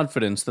more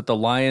confidence that the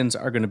Lions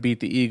are going to beat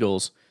the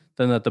Eagles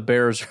than that the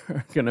Bears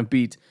are going to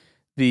beat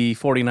the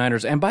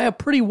 49ers, and by a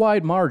pretty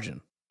wide margin.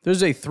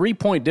 There's a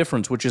 3-point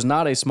difference, which is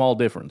not a small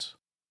difference.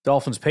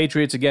 Dolphins,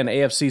 Patriots, again,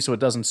 AFC, so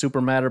it doesn't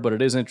super matter, but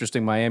it is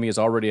interesting. Miami is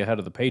already ahead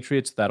of the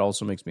Patriots. That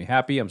also makes me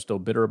happy. I'm still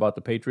bitter about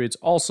the Patriots.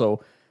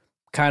 Also,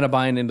 kind of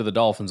buying into the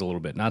Dolphins a little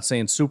bit. Not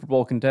saying Super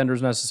Bowl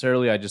contenders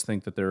necessarily. I just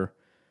think that they're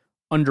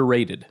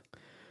underrated.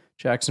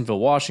 Jacksonville,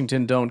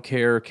 Washington, don't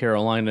care.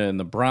 Carolina and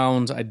the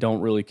Browns, I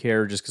don't really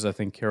care just because I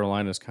think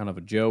Carolina is kind of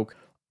a joke.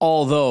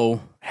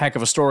 Although, heck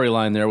of a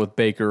storyline there with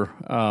Baker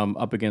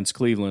up against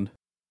Cleveland.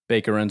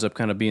 Baker ends up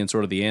kind of being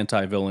sort of the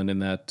anti-villain in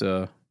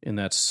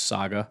that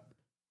saga.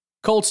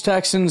 Colts,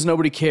 Texans,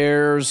 nobody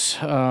cares.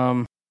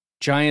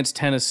 Giants,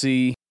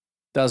 Tennessee,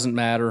 doesn't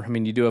matter. I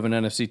mean, you do have an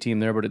NFC team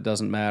there, but it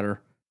doesn't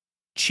matter.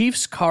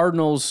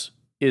 Chiefs-Cardinals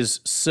is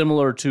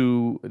similar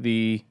to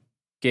the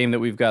game that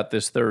we've got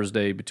this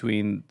Thursday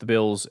between the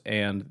Bills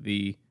and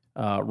the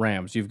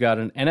Rams. You've got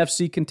an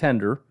NFC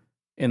contender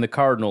in the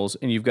Cardinals,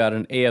 and you've got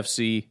an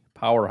AFC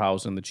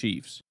powerhouse in the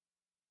Chiefs.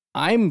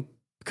 I'm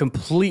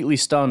completely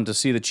stunned to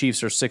see the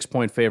Chiefs are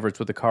 6-point favorites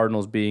with the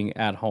Cardinals being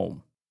at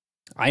home.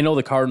 I know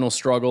the Cardinals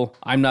struggle.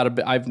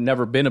 I've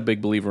never been a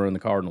big believer in the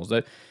Cardinals.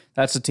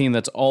 That's a team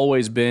that's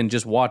always been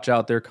just watch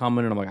out, they're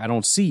coming, and I'm like, I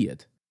don't see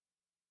it.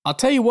 I'll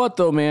tell you what,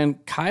 though, man,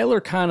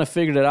 Kyler kind of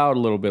figured it out a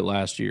little bit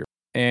last year,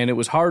 and it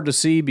was hard to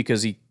see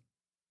because he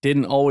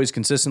didn't always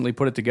consistently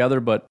put it together,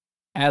 but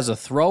as a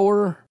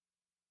thrower,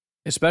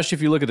 especially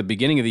if you look at the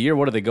beginning of the year,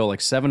 what did they go, like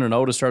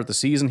 7-0 to start the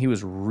season? He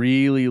was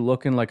really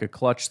looking like a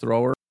clutch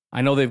thrower.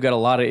 I know they've got a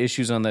lot of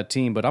issues on that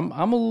team, but I'm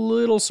a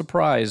little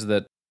surprised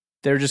that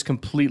they're just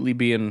completely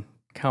being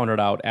counted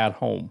out at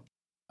home.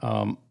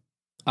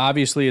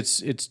 Obviously,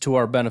 it's to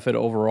our benefit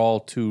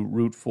overall to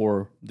root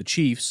for the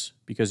Chiefs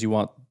because you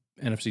want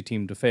NFC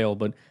team to fail,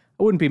 but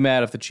I wouldn't be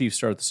mad if the Chiefs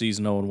start the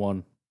season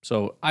 0-1.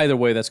 So either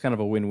way, that's kind of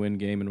a win-win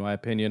game in my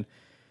opinion.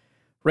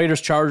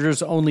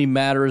 Raiders-Chargers only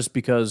matters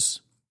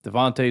because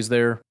Devontae's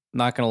there.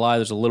 Not going to lie,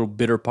 there's a little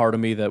bitter part of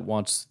me that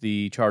wants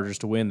the Chargers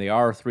to win. They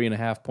are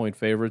 3.5-point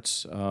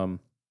favorites,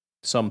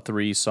 some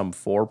 3, some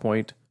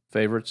 4-point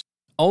favorites,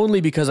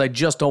 only because I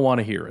just don't want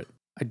to hear it.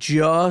 I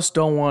just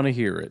don't want to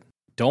hear it.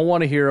 Don't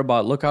want to hear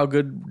about, look how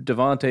good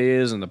Devontae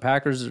is, and the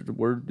Packers,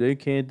 they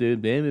can't do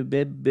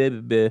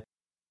it.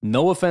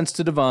 No offense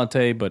to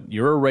Devontae, but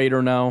you're a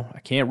Raider now. I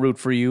can't root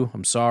for you.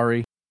 I'm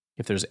sorry.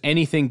 If there's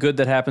anything good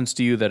that happens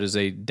to you that is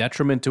a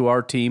detriment to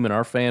our team and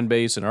our fan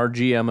base and our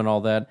GM and all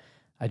that,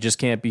 I just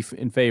can't be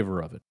in favor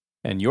of it.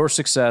 And your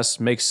success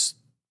makes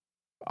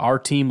our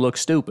team look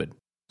stupid.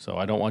 So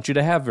I don't want you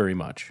to have very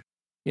much.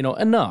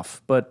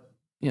 Enough, but,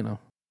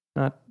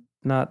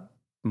 not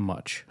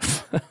much.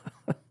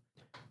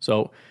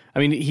 So, I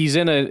mean, he's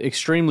in an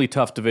extremely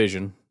tough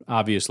division,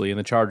 obviously, and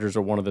the Chargers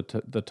are one of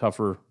the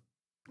tougher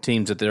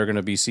teams that they're going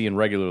to be seeing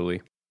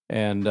regularly.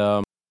 And,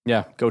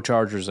 go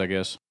Chargers, I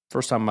guess.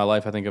 First time in my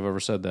life I think I've ever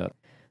said that.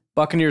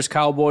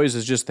 Buccaneers-Cowboys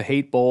is just the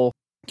hate bowl.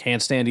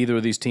 Can't stand either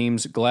of these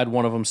teams. Glad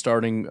one of them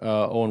starting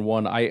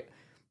 0-1.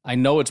 I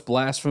know it's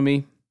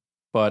blasphemy,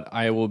 but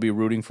I will be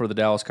rooting for the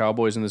Dallas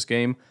Cowboys in this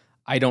game.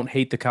 I don't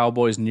hate the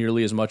Cowboys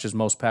nearly as much as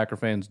most Packer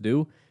fans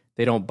do.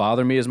 They don't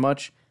bother me as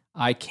much.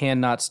 I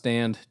cannot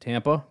stand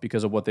Tampa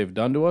because of what they've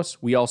done to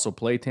us. We also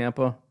play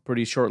Tampa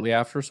pretty shortly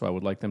after, so I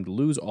would like them to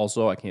lose.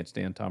 Also, I can't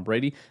stand Tom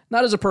Brady.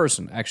 Not as a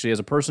person. Actually, as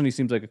a person, he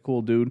seems like a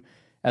cool dude.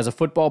 As a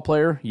football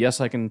player, yes,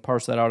 I can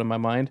parse that out in my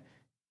mind.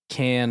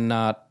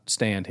 Cannot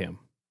stand him.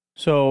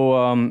 So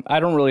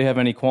I don't really have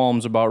any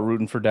qualms about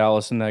rooting for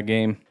Dallas in that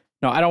game.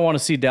 No, I don't want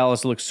to see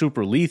Dallas look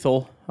super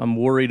lethal. I'm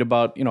worried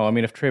about,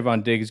 if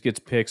Trayvon Diggs gets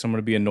picks, I'm going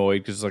to be annoyed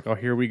because it's like, oh,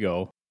 here we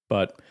go.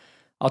 But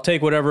I'll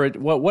take whatever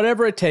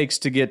it takes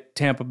to get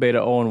Tampa Bay to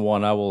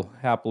 0-1. I will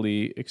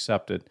happily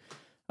accept it.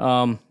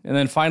 And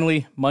then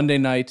finally, Monday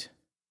night,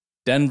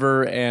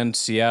 Denver and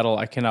Seattle.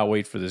 I cannot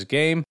wait for this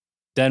game.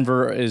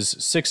 Denver is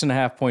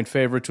 6.5-point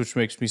favorites, which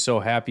makes me so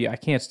happy. I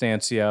can't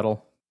stand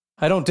Seattle.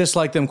 I don't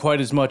dislike them quite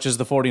as much as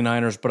the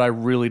 49ers, but I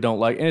really don't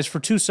like, and it's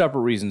for two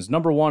separate reasons.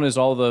 Number one is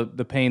all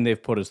the pain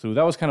they've put us through.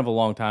 That was kind of a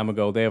long time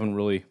ago. They haven't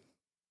really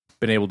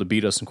been able to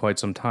beat us in quite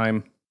some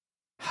time.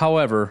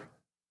 However,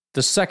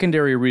 the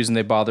secondary reason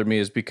they bother me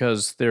is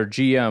because their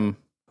GM,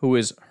 who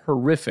is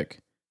horrific,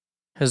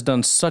 has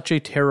done such a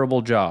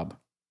terrible job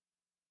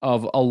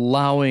of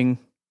allowing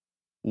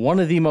one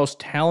of the most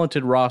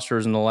talented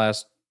rosters in the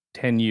last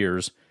 10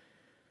 years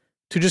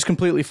to just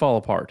completely fall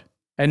apart.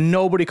 And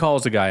nobody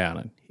calls the guy on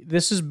it.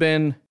 This has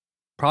been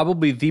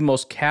probably the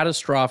most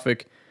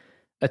catastrophic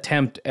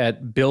attempt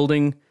at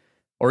building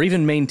or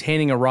even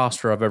maintaining a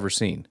roster I've ever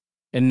seen.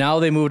 And now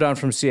they moved on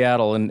from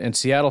Seattle, and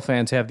Seattle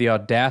fans have the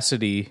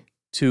audacity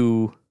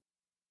to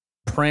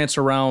prance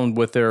around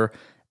with their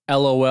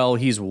LOL,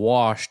 he's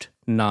washed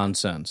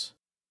nonsense.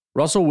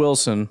 Russell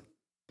Wilson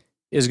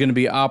is going to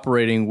be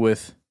operating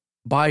with,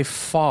 by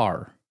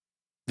far,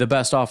 the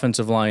best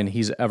offensive line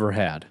he's ever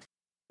had.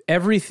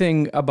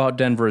 Everything about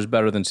Denver is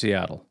better than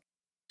Seattle.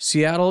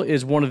 Seattle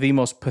is one of the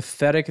most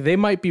pathetic. They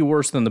might be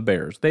worse than the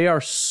Bears. They are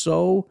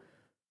so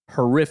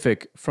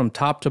horrific from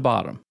top to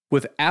bottom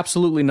with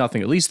absolutely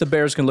nothing. At least the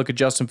Bears can look at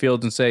Justin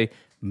Fields and say,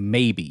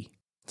 maybe.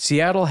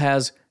 Seattle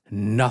has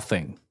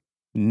nothing.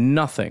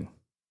 Nothing.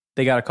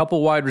 They got a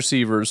couple wide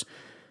receivers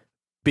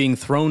being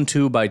thrown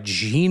to by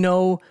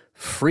Geno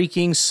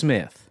freaking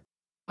Smith.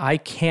 I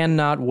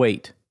cannot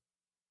wait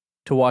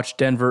to watch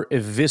Denver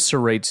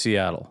eviscerate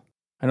Seattle.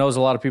 I know there's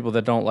a lot of people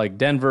that don't like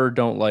Denver,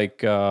 don't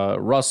like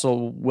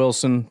Russell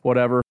Wilson,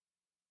 whatever.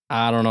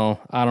 I don't know.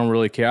 I don't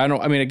really care. I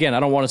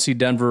don't want to see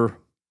Denver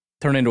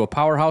turn into a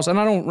powerhouse, and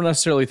I don't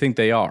necessarily think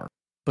they are.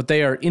 But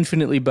they are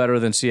infinitely better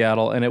than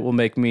Seattle, and it will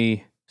make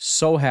me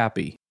so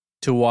happy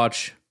to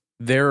watch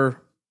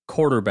their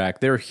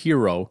quarterback, their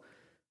hero,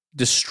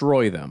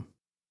 destroy them.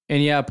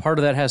 And yeah, part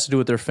of that has to do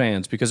with their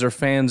fans, because their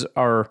fans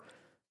are...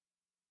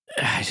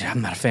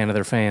 I'm not a fan of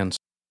their fans.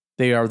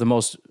 They are the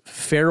most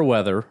fair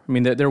weather. I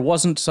mean, there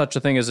wasn't such a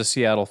thing as a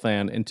Seattle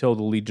fan until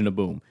the Legion of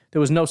Boom. There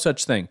was no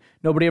such thing.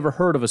 Nobody ever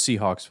heard of a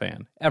Seahawks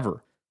fan,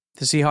 ever.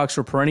 The Seahawks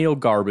were perennial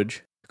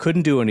garbage,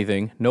 couldn't do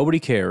anything, nobody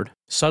cared.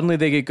 Suddenly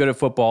they get good at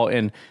football,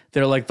 and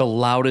they're like the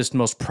loudest,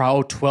 most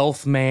proud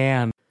 12th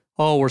man.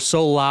 Oh, we're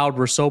so loud,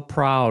 we're so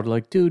proud.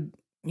 Like, dude,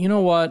 you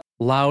know what?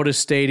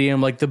 Loudest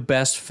stadium, like the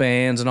best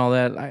fans and all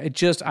that.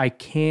 I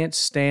can't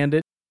stand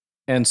it.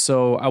 And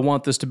so I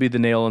want this to be the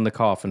nail in the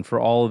coffin for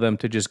all of them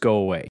to just go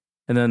away.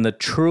 And then the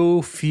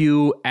true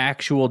few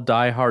actual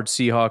diehard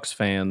Seahawks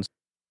fans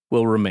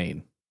will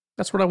remain.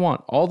 That's what I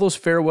want. All those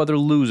fair weather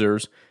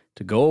losers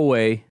to go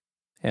away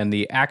and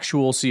the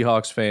actual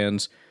Seahawks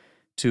fans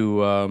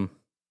to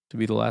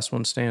be the last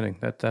one standing.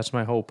 That's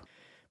my hope.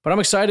 But I'm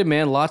excited,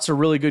 man. Lots of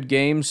really good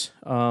games.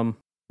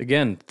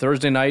 Again,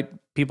 Thursday night,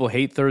 people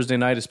hate Thursday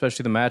night,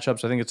 especially the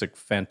matchups. I think it's a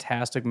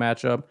fantastic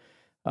matchup.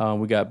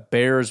 We got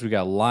Bears, we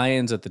got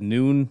Lions at the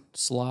noon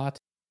slot.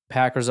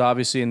 Packers,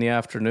 obviously, in the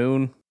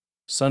afternoon.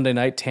 Sunday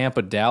night,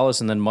 Tampa, Dallas,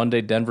 and then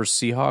Monday, Denver,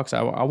 Seahawks.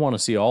 I want to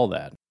see all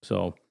that.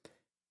 So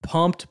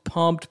pumped,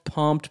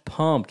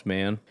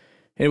 man.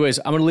 Anyways,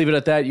 I'm going to leave it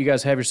at that. You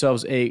guys have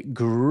yourselves a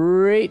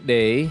great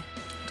day.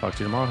 Talk to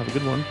you tomorrow. Have a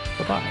good one.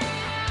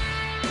 Bye-bye.